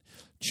cannot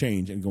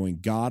change, and going,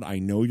 God, I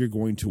know you're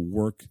going to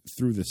work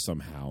through this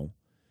somehow.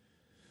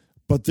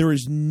 But there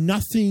is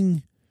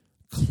nothing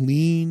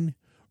clean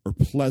or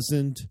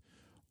pleasant,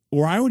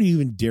 or I would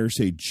even dare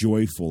say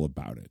joyful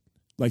about it.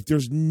 Like there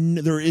is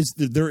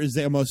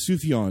a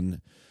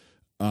Sufjan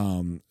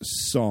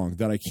song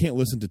that I can't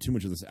listen to too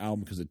much of this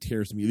album because it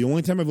tears me. The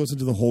only time I've listened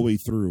to the whole way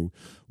through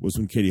was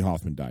when Katie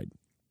Hoffman died.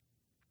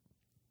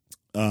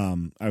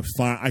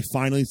 I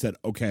finally said,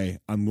 okay,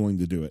 I'm going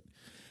to do it.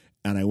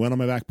 And I went on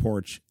my back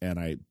porch and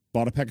I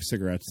bought a pack of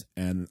cigarettes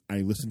and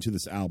I listened to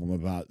this album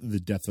about the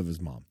death of his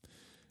mom.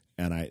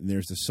 And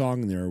there's a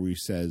song in there where he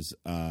says,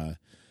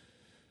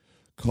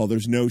 called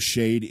 "There's No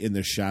Shade in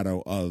the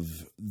Shadow of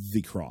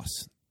the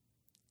Cross."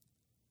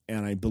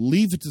 And I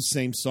believe it's the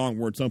same song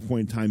where at some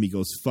point in time he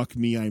goes, "Fuck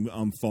me,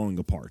 I'm falling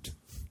apart,"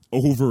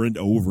 over and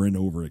over and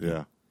over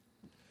again.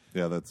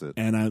 Yeah, that's it.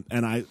 And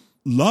I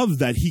love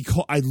that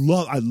I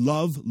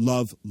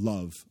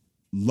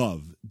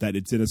love that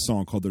it's in a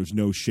song called "There's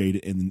No Shade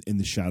in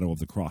the Shadow of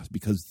the Cross,"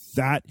 because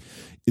that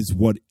is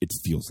what it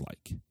feels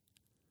like.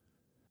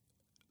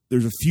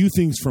 There's a few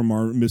things from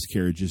our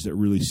miscarriages that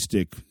really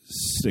stick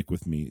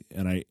with me,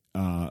 and I'm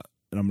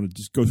going to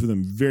just go through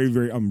them very,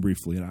 very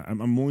briefly. And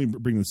I'm only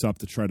bringing this up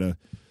to try to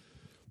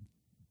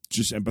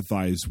just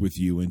empathize with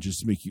you and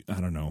just make you. I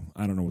don't know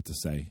what to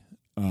say.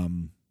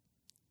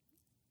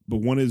 But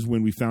one is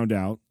when we found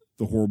out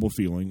the horrible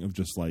feeling of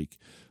just like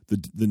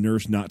the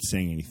nurse not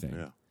saying anything.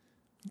 Yeah.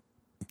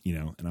 You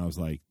know, and I was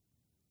like,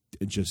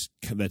 it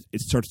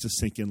starts to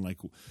sink in, like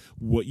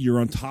what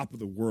you're on top of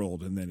the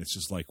world, and then it's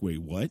just like,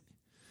 wait, what?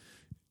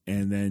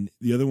 And then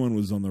the other one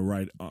was on the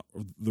right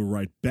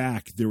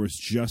back. There was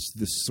just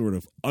this sort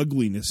of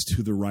ugliness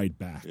to the right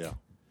back. Yeah.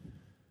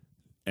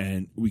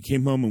 And we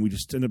came home and we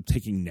just ended up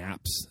taking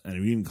naps,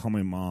 and we didn't call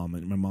my mom,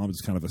 and my mom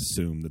just kind of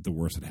assumed that the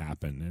worst had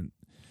happened, and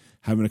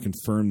having to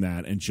confirm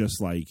that, and just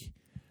like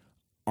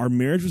our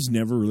marriage was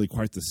never really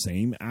quite the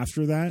same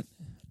after that.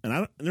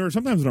 And there are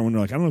sometimes that I wonder,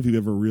 like, I don't know if you've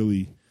ever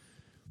really,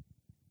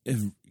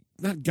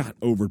 not got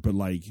over it, but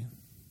like,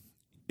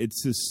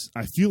 it's this,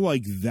 I feel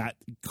like that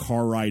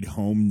car ride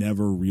home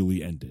never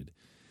really ended.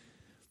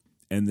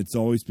 And it's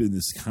always been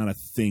this kind of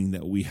thing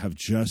that we have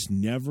just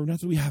never, not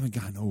that we haven't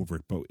gotten over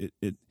it, but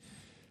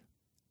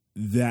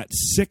that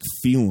sick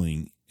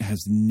feeling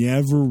has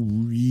never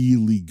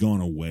really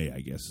gone away,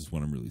 I guess is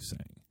what I'm really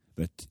saying.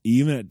 That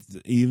even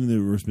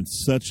there's been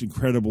such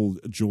incredible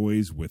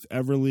joys with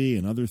Everly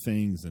and other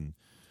things and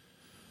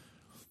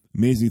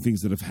amazing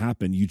things that have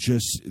happened, you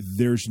cannot,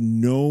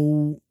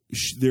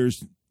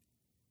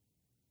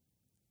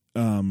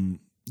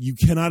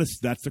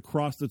 that's the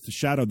cross, that's the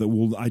shadow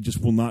that I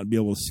just will not be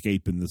able to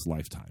escape in this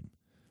lifetime.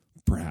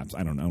 Perhaps.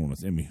 I don't know.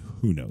 I mean,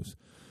 who knows?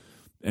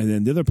 And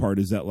then the other part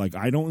is that, like,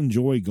 I don't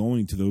enjoy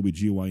going to the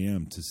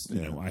OBGYN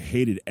you know, I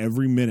hated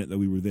every minute that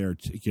we were there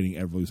getting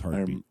Everly's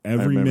heartbeat.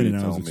 Every minute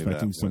I was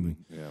expecting something.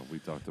 We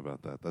talked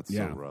about that. That's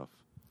so rough.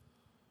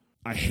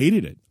 I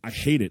hated it. I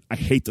hate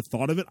the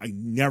thought of it. I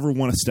never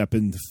want to step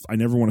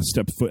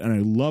foot. And I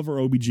love our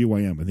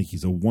OBGYN. I think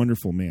he's a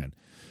wonderful man,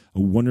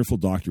 a wonderful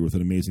doctor with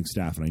an amazing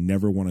staff. And I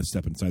never want to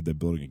step inside that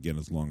building again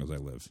as long as I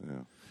live.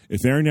 Yeah.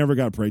 If Erin never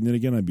got pregnant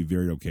again, I'd be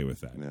very okay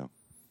with that. Yeah.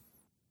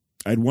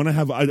 I'd want to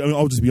have,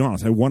 I'll just be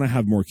honest, I want to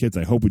have more kids.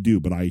 I hope we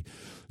do, but I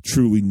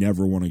truly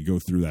never want to go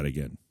through that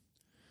again.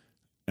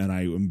 And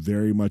I am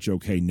very much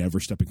okay never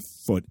stepping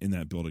foot in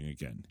that building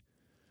again.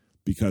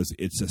 Because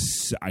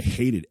I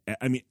hate it.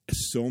 I mean,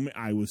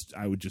 I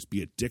would just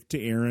be a dick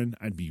to Erin.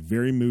 I'd be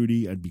very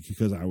moody.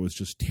 Because I was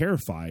just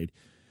terrified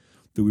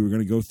that we were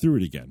going to go through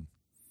it again.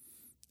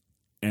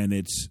 And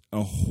it's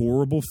a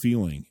horrible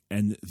feeling.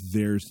 And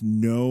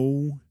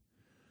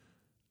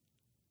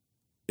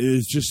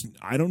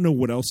I don't know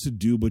what else to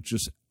do, but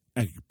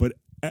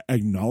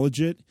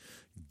acknowledge it,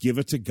 give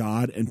it to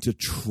God, and to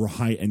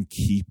try and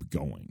keep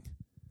going.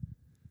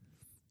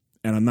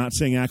 And I'm not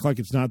saying act like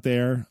it's not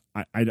there.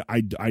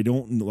 I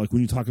don't, like,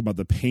 when you talk about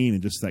the pain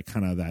and just that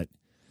kind of that,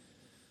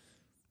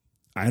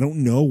 I don't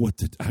know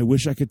I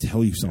wish I could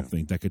tell you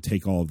something that could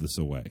take all of this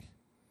away.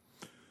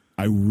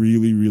 I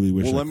really, really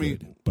wish I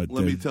could. But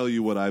let me tell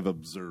you what I've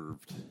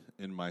observed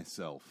in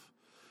myself.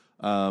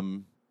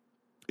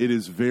 It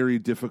is very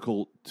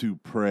difficult to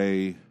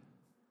pray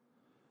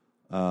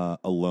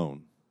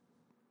alone.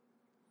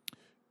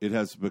 It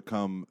has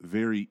become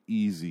very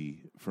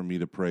easy for me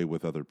to pray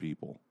with other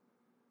people.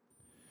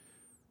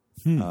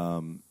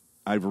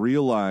 I've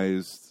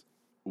realized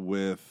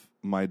with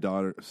my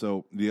daughter.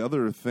 So the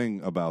other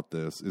thing about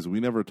this is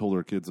we never told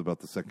our kids about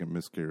the second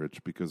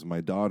miscarriage because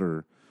my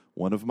daughter,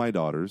 one of my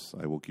daughters,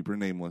 I will keep her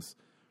nameless,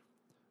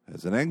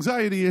 has an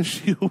anxiety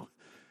issue.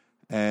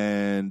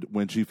 And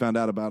when she found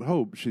out about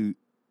Hope,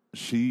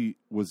 she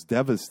was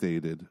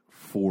devastated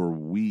for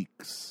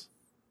weeks.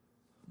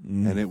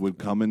 And it would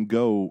come and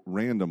go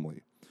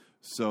randomly.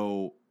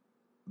 So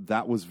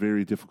that was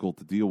very difficult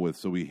to deal with.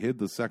 So we hid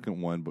the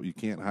second one, but you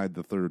can't hide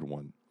the third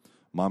one.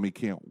 Mommy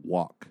can't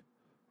walk,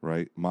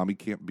 right? Mommy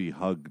can't be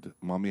hugged.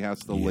 Mommy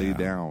has to lay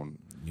down.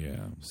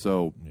 Yeah.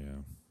 So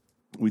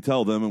we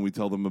tell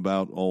them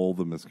about all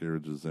the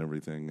miscarriages and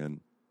everything. And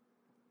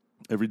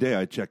every day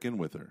I check in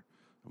with her.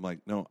 I'm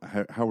like, no,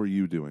 how are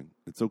you doing?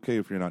 It's okay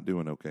if you're not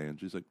doing okay. And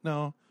she's like,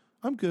 no,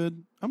 I'm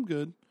good. I'm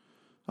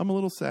a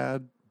little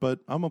sad, but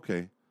I'm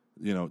okay.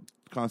 You know,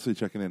 constantly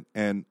checking in.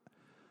 And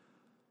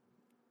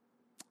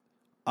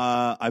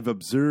I've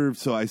observed,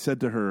 so I said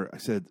to her,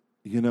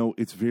 you know,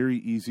 it's very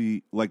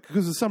easy, like,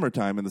 because it's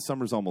summertime and the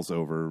summer's almost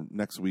over.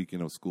 Next week, you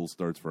know, school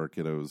starts for our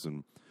kiddos.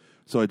 And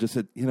so I just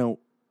said, you know,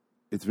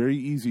 it's very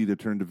easy to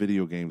turn to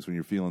video games when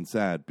you're feeling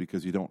sad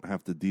because you don't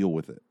have to deal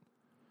with it.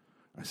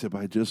 I said,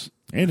 but I just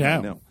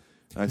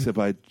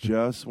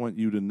want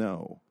you to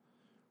know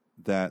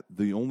that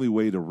the only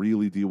way to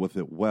really deal with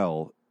it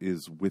well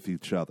is with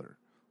each other.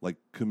 Like,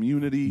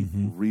 community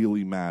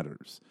really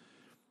matters.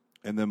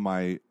 And then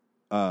my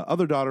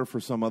other daughter, for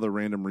some other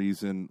random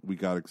reason, we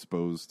got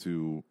exposed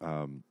to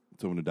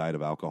someone who died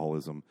of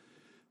alcoholism.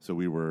 So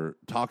we were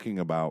talking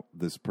about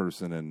this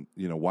person and,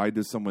 why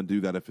does someone do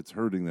that if it's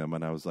hurting them?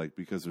 And I was like,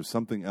 because there's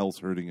something else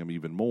hurting them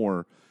even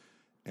more.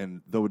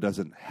 And though it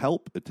doesn't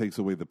help, it takes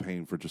away the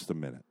pain for just a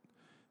minute.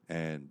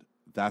 And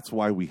that's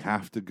why we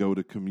have to go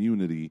to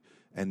community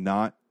and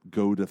not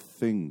go to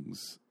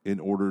things in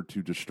order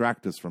to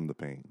distract us from the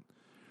pain.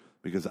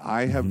 Because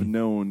I have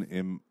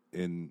known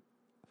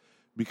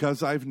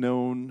because I've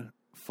known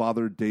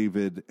Father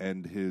David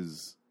and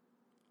his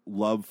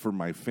love for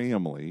my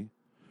family,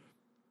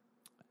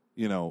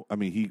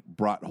 he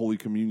brought Holy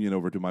Communion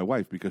over to my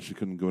wife because she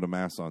couldn't go to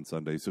Mass on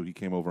Sunday. So he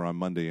came over on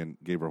Monday and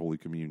gave her Holy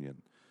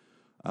Communion.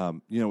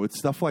 It's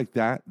stuff like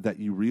that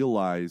you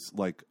realize,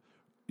 like,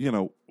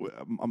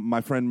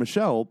 my friend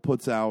Michelle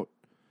puts out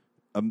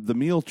the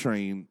meal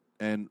train,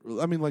 and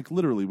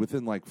literally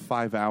within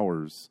 5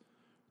 hours,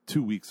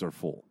 2 weeks are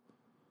full.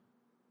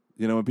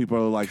 And people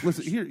are like,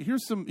 listen,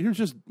 here's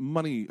just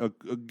money, a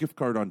gift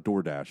card on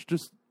DoorDash.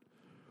 Just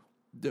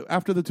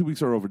after the 2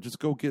 weeks are over, just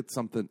go get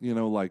something,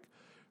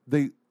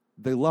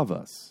 they love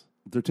us.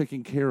 They're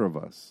taking care of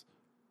us.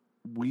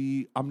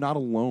 I'm not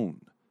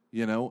alone,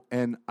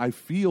 and I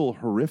feel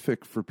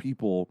horrific for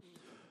people.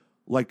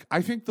 Like,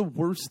 I think the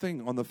worst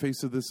thing on the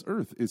face of this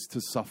earth is to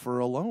suffer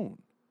alone,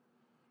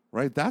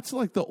 right? That's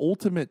like the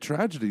ultimate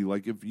tragedy.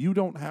 Like, if you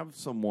don't have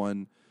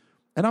someone,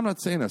 and I'm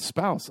not saying a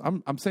spouse,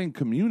 I'm saying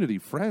community,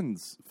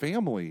 friends,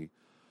 family,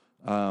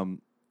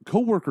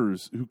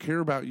 coworkers who care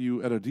about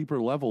you at a deeper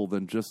level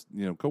than just,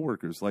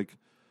 coworkers. Like,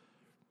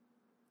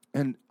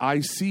 and I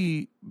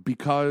see,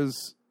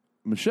 because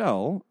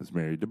Michelle is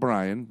married to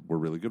Brian, we're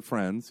really good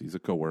friends. He's a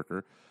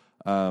coworker.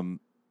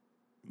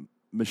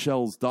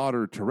 Michelle's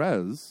daughter,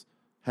 Therese,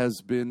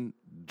 has been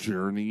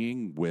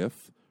journeying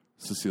with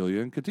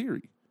Cecilia and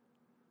Kateri.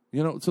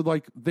 So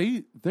like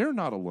they're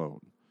not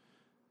alone.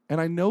 And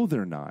I know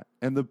they're not.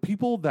 And the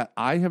people that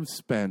I have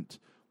spent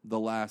the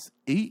last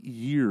 8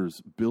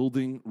 years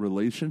building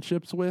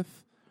relationships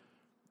with,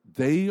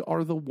 they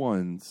are the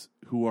ones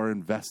who are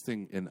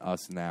investing in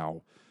us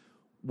now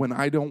when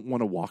I don't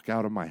want to walk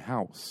out of my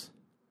house,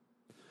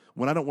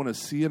 when I don't want to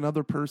see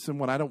another person,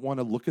 when I don't want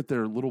to look at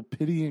their little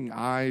pitying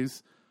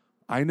eyes.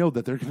 I know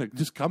that they're going to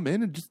just come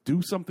in and just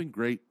do something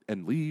great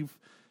and leave.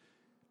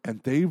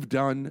 And they've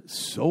done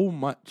so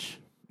much,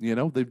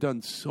 they've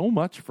done so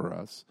much for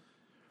us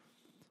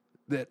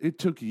that it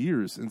took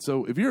years. And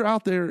so if you're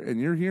out there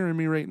and you're hearing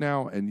me right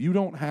now and you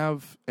don't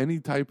have any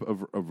type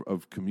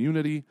of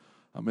community,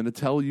 I'm going to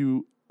tell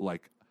you,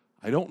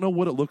 I don't know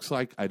what it looks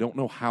like. I don't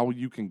know how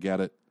you can get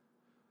it,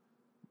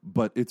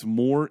 but it's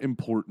more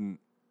important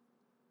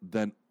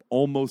than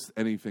almost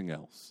anything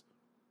else.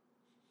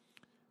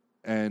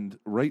 And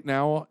right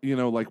now,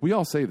 we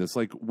all say this,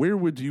 where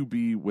would you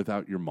be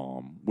without your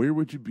mom? Where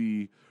would you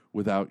be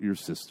without your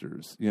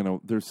sisters?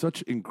 There's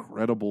such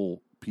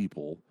incredible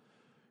people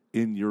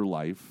in your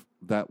life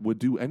that would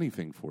do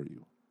anything for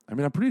you.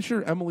 I'm pretty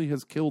sure Emily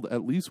has killed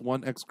at least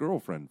one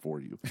ex-girlfriend for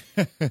you.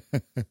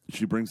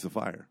 She brings the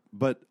fire.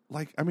 But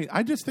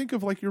I just think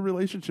of your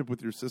relationship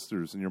with your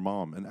sisters and your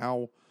mom and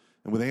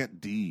with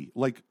Aunt Dee.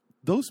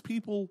 Those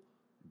people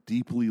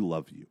deeply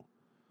love you.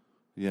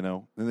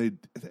 And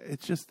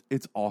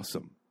it's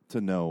awesome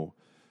to know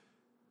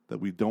that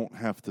we don't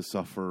have to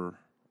suffer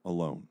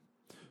alone.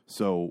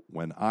 So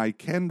when I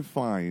can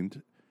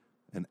find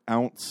an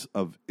ounce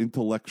of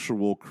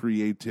intellectual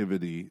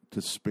creativity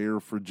to spare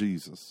for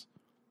Jesus,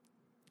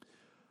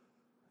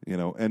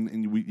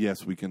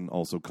 we can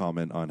also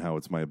comment on how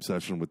it's my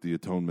obsession with the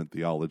atonement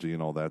theology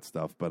and all that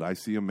stuff, but I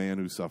see a man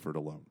who suffered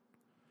alone.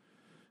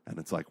 And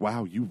it's like,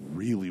 wow, you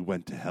really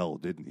went to hell,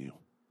 didn't you?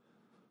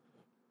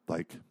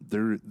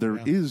 There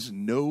is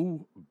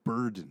no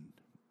burden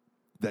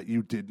that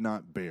you did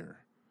not bear.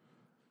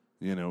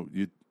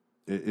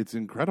 It's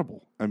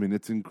incredible.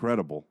 It's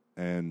incredible.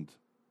 And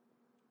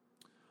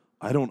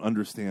I don't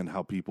understand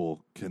how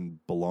people can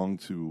belong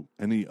to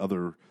any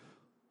other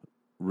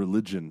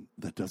religion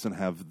that doesn't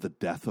have the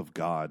death of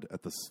God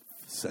at the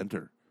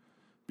center.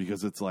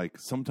 Because it's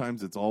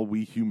sometimes it's all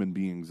we human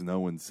beings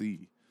know and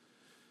see.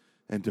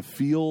 And to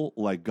feel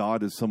like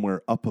God is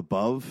somewhere up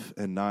above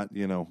and not,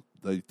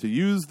 to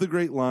use the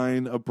great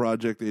line of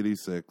Project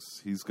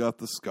 86, he's got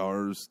the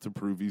scars to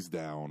prove he's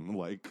down.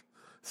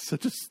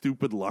 Such a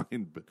stupid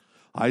line, but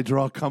I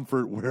draw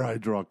comfort where I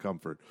draw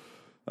comfort.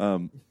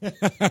 I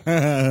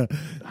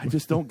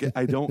just don't get.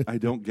 I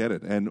don't get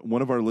it. And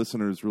one of our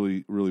listeners,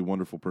 really, really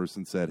wonderful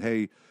person, said,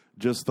 "Hey,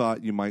 just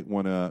thought you might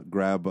want to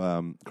grab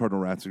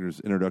Cardinal Ratzinger's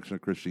Introduction to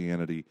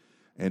Christianity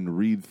and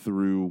read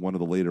through one of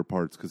the later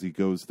parts, because he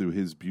goes through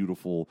his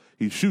beautiful.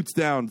 He shoots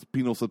down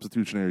penal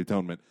substitutionary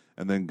atonement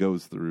and then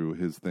goes through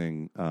his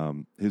thing,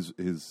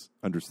 his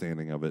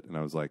understanding of it." And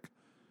I was like,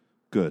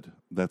 "Good.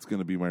 That's going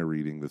to be my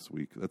reading this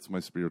week. That's my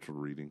spiritual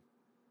reading."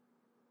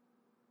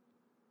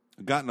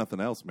 I got nothing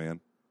else, man.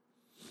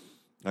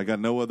 I got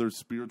no other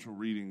spiritual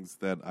readings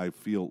that I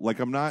feel like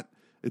I'm not.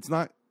 It's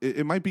not.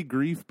 It might be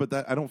grief, but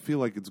that I don't feel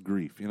like it's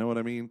grief. You know what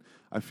I mean?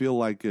 I feel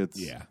like it's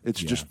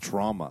just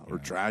trauma or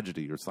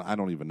tragedy or something. I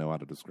don't even know how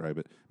to describe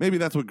it. Maybe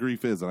that's what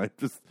grief is, and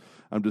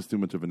I'm just too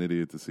much of an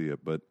idiot to see it.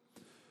 But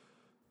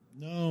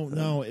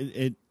no.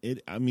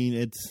 I mean,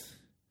 it's.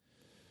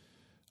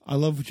 I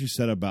love what you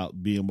said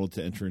about being able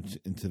to enter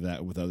into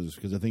that with others,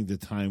 because I think the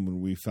time when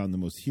we found the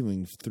most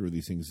healing through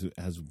these things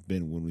has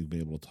been when we've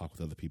been able to talk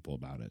with other people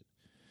about it.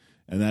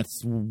 And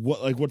that's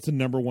what's the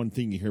number one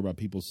thing you hear about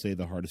people say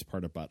the hardest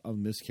part about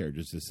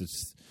miscarriages is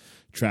this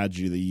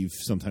tragedy that you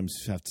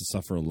sometimes have to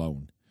suffer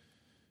alone.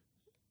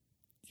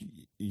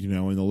 You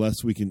know, and the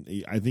less we can,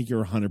 I think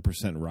you're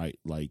 100% right.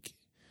 Like,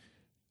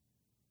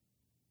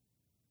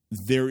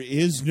 there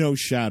is no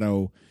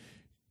shadow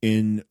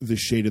in the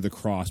shade of the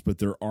cross, but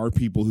there are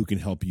people who can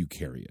help you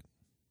carry it.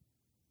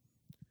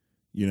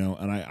 You know,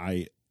 and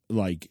I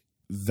like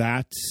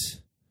that.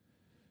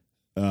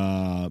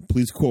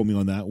 Please quote me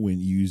on that when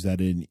you use that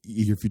in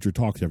your future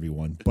talks,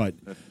 everyone. But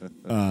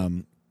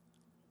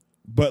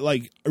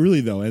like,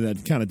 really though, and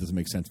that kind of doesn't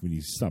make sense when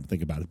you stop and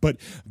think about it. But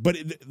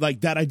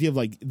like that idea of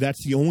like,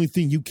 that's the only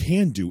thing you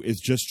can do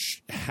is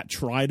just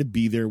try to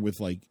be there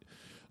with like,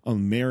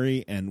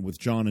 Mary and with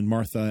John and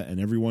Martha and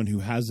everyone who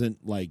hasn't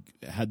like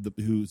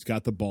who's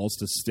got the balls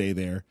to stay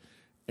there.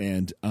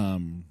 And,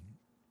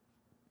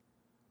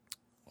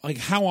 like,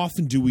 how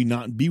often do we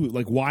not be with,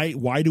 like,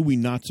 why do we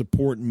not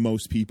support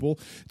most people?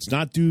 It's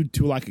not due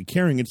to a lack of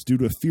caring. It's due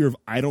to a fear of,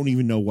 I don't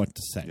even know what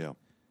to say. Yeah.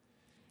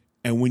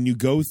 And when you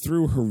go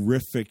through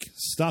horrific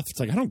stuff, it's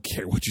like, I don't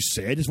care what you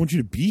say. I just want you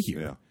to be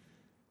here. Yeah.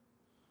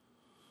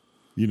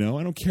 You know,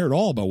 I don't care at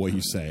all about what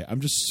you say.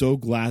 I'm just so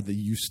glad that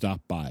you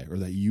stopped by, or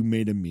that you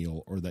made a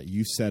meal, or that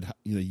you said,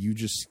 you know, you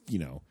just, you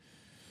know,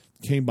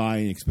 came by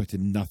and expected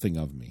nothing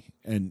of me,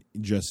 and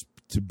just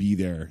to be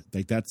there.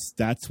 Like,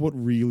 that's what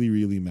really,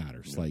 really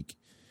matters. Yeah. Like,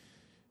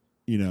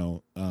 you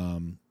know,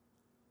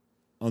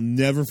 I'll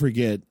never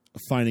forget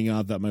finding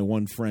out that my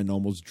one friend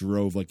almost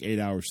drove like 8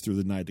 hours through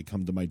the night to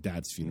come to my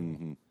dad's funeral.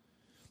 Mm-hmm.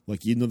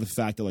 Like, even though the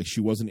fact that like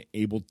she wasn't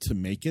able to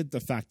make it, the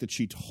fact that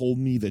she told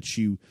me that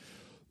she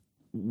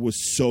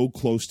was so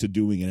close to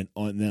doing it,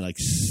 and then like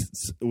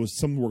it was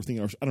some work thing.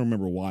 I don't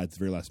remember why at the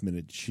very last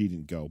minute she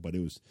didn't go, but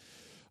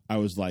I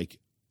was like,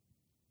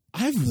 I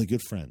have really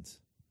good friends.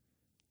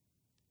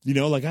 You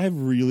know, like, I have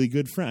really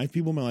good friends. I have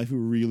people in my life who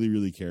really,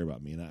 really care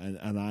about me,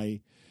 and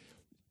I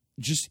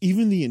just,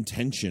 even the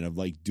intention of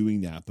like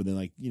doing that, but then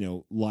like, you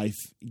know, life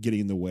getting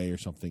in the way or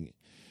something,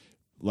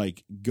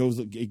 like goes,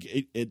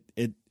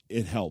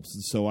 it helps.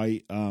 And so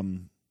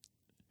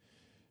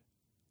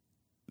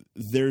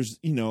there's,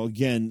 you know,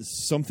 again,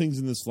 some things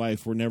in this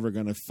life we're never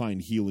going to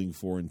find healing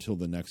for until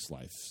the next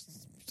life.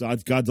 So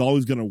God's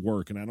always going to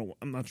work, and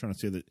I'm not trying to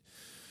say that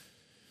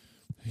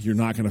you're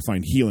not going to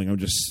find healing. I'm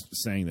just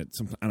saying that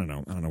I don't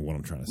know what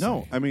I'm trying to say.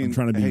 No, I mean, I'm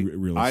trying to be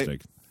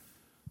realistic.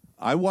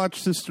 I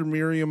watched Sister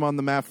Miriam on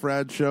the Matt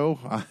Frad show.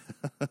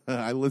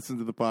 I listened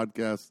to the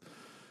podcast.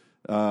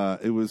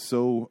 It was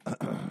so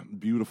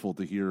beautiful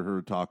to hear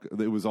her talk.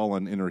 It was all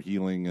on inner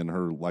healing and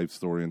her life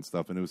story and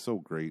stuff, and it was so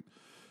great.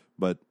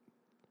 But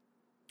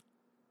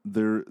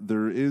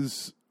there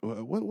is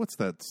what's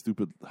that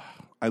stupid?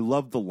 I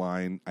love the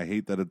line. I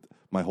hate that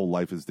my whole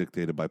life is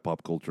dictated by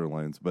pop culture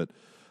lines, but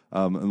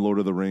in Lord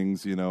of the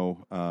Rings, is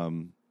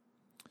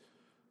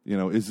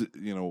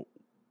it,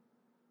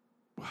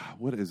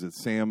 what is it?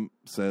 Sam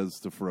says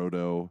to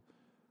Frodo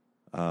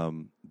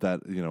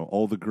that, you know,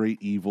 all the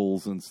great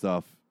evils and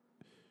stuff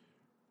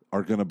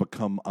are going to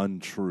become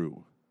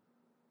untrue.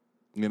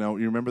 You know,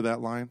 you remember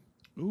that line?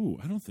 Ooh,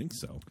 I don't think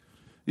so.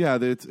 Yeah,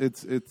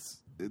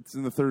 it's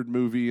in the third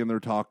movie, and they're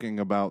talking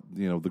about,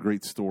 you know, the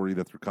great story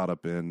that they're caught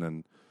up in,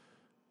 and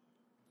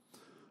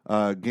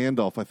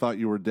Gandalf, I thought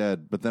you were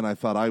dead, but then I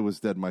thought I was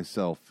dead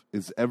myself.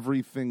 Is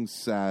everything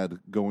sad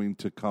going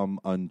to come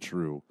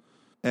untrue?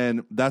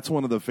 And that's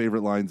one of the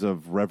favorite lines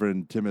of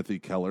Reverend Timothy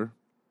Keller.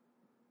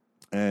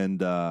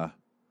 And I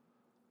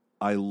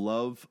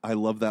love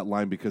that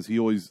line because he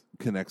always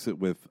connects it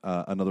with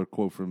another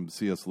quote from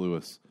C.S.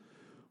 Lewis,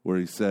 where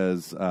he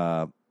says,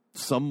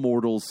 some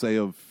mortals say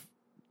of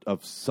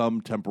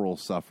some temporal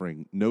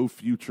suffering, no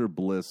future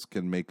bliss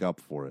can make up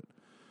for it,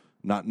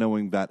 not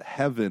knowing that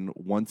heaven,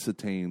 once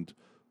attained,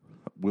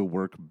 will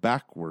work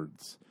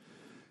backwards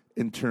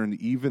and turn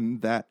even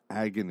that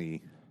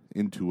agony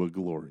into a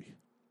glory.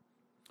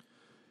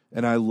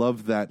 And I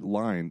love that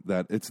line,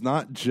 that it's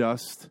not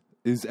just,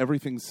 is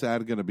everything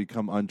sad going to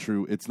become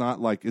untrue? It's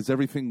not like, is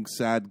everything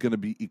sad going to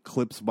be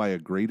eclipsed by a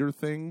greater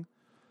thing?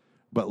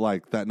 But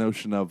like that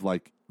notion of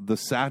like the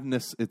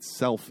sadness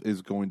itself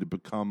is going to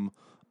become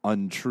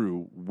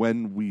untrue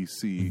when we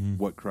see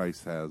what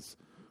Christ has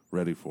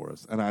ready for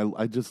us. And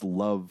I just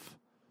love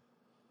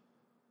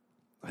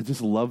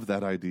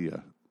that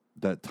idea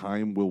that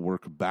time will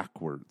work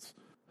backwards.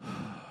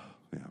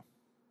 Yeah,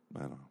 I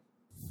don't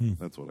know.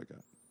 That's what I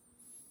got.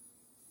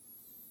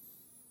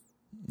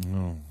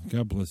 Oh,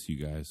 God bless you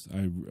guys.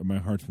 My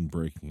heart's been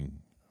breaking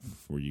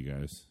for you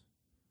guys.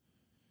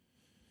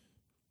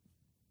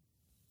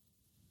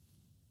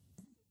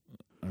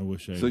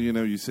 wish I. So,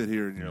 you sit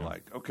here and you're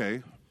like,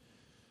 okay,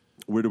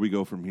 where do we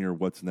go from here?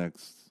 What's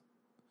next?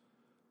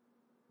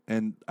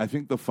 And I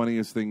think the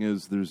funniest thing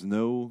is there's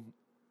no,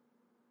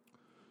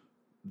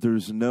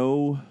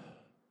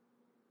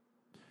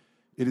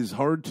 it is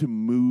hard to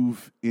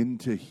move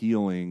into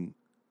healing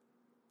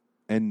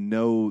and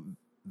know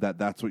that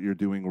that's what you're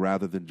doing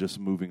rather than just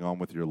moving on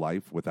with your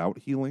life without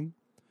healing.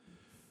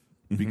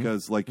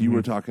 Because like you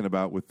were talking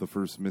about with the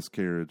first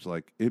miscarriage,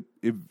 like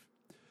if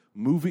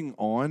moving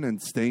on and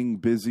staying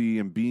busy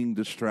and being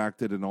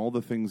distracted and all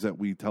the things that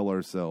we tell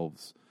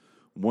ourselves,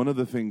 one of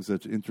the things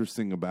that's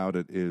interesting about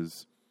it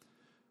is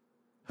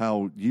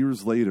how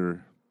years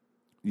later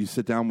you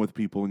sit down with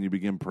people and you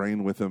begin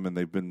praying with them and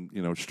they've been,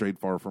 strayed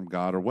far from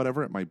God or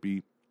whatever it might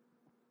be.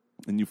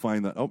 And you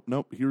find that, oh,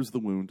 nope, here's the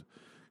wound.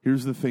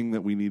 Here's the thing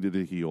that we needed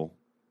to heal.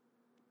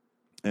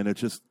 And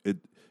it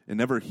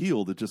never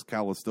healed. It just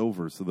calloused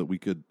over so that we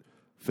could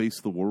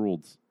face the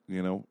world,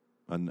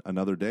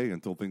 another day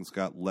until things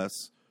got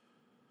less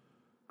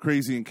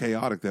crazy and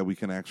chaotic that we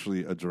can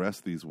actually address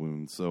these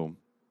wounds. So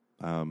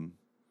I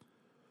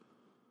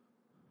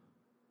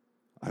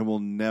will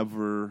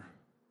never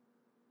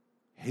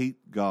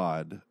hate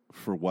God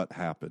for what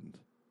happened.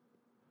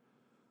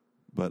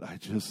 But I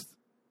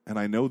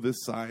know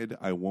this side,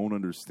 I won't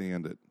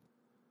understand it.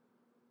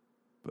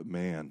 But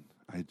man,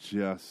 I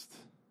just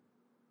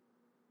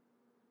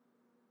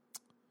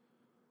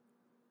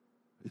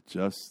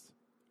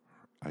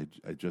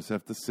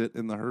have to sit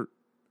in the hurt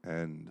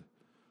and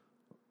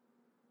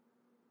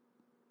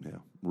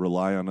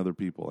rely on other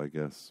people, I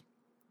guess.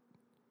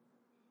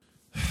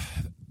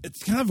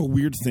 It's kind of a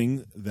weird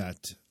thing that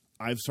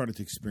I've started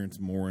to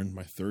experience more in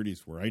my 30s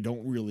where I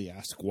don't really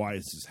ask why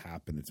this has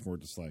happened. It's more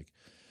just like,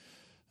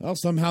 well,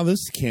 somehow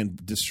this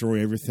can't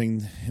destroy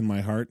everything in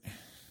my heart.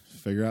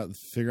 Figure out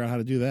how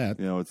to do that.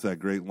 It's that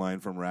great line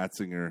from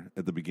Ratzinger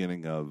at the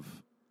beginning of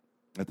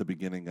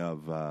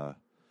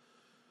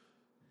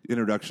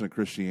Introduction to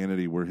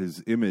Christianity, where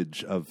his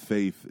image of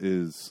faith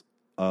is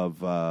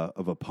of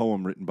a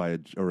poem written by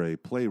a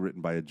play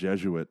written by a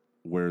Jesuit,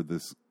 where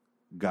this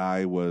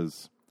guy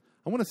was,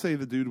 I want to say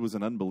the dude was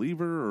an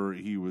unbeliever or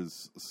he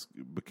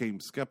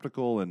became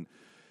skeptical, and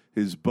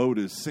his boat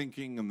is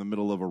sinking in the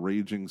middle of a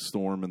raging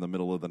storm in the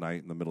middle of the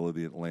night in the middle of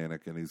the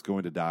Atlantic, and he's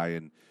going to die,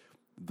 and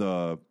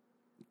the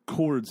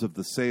cords of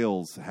the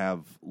sails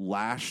have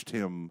lashed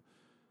him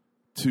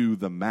to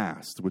the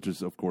mast, which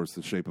is, of course,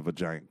 the shape of a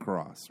giant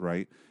cross,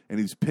 right? And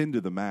he's pinned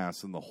to the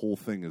mast, and the whole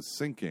thing is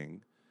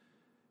sinking.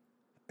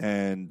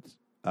 And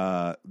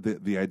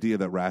the idea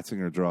that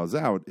Ratzinger draws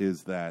out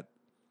is that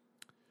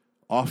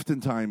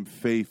oftentimes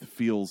faith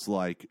feels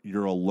like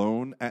you're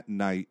alone at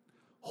night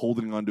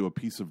holding onto a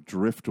piece of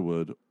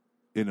driftwood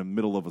in the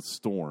middle of a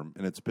storm,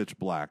 and it's pitch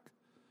black,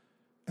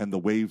 and the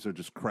waves are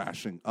just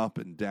crashing up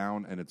and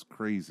down, and it's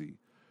crazy.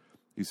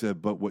 He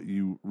said, but what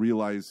you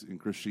realize in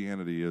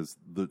Christianity is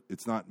that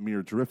it's not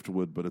mere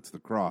driftwood, but it's the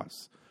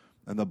cross.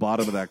 And the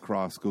bottom of that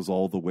cross goes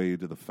all the way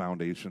to the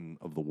foundation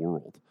of the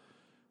world.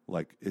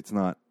 Like, it's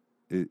not,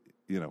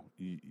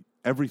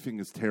 everything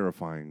is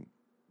terrifying,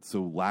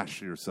 so lash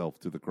yourself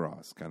to the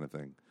cross kind of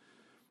thing,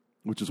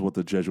 which is what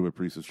the Jesuit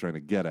priest is trying to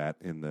get at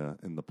in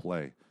the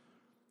play.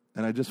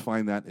 And I just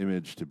find that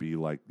image to be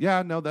like,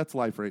 yeah, no, that's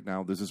life right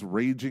now. There's this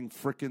raging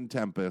frickin'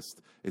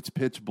 tempest. It's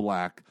pitch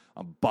black.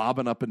 I'm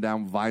bobbing up and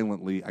down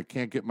violently. I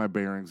can't get my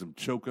bearings. I'm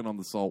choking on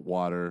the salt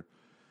water.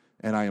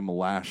 And I am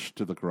lashed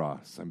to the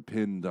cross. I'm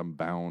pinned. I'm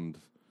bound.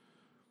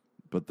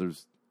 But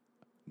there's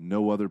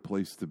no other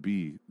place to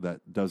be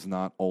that does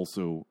not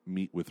also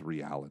meet with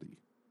reality.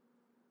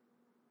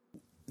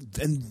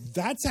 And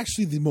that's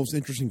actually the most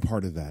interesting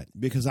part of that,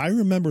 because I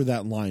remember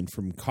that line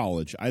from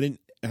college. I didn't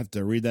have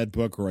to read that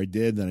book, or I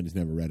did, then I just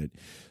never read it.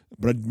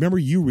 But I remember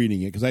you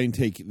reading it, because I didn't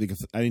take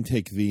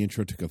the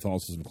Intro to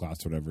Catholicism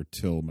class or whatever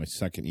till my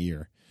second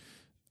year,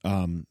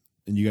 and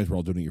you guys were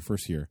all doing it your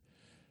first year.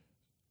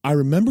 I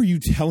remember you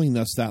telling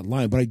us that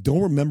line, but I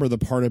don't remember the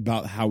part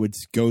about how it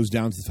goes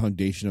down to the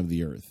foundation of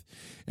the earth,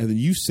 and then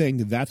you saying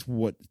that that's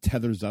what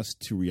tethers us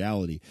to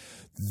reality.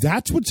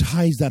 That's what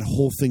ties that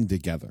whole thing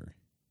together.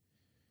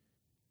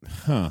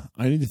 I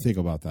need to think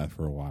about that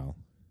for a while.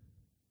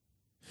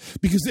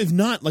 Because if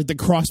not, like, the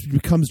cross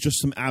becomes just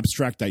some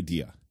abstract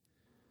idea.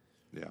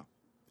 Yeah.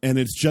 And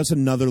it's just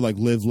another, like,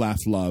 live, laugh,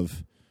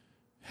 love,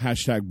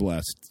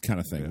 #blessed kind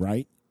of thing,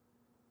 right?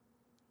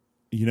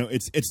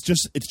 It's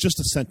just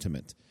a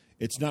sentiment.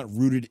 It's not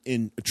rooted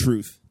in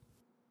truth.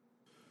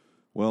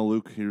 Well,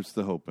 Luke, here's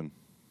the hoping.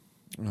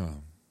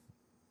 Oh.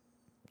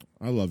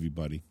 I love you,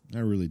 buddy. I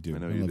really do. I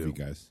know I you love do. you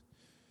guys.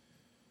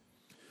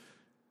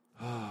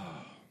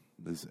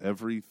 Is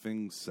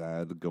everything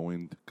sad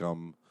going to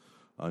come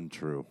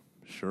untrue?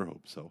 Sure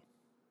hope so.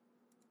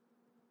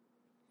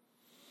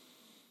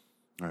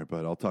 All right,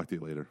 bud. I'll talk to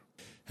you later.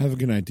 Have a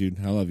good night, dude.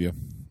 I love you.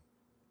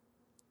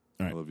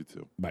 All right. I love you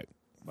too. Bye.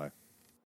 Bye.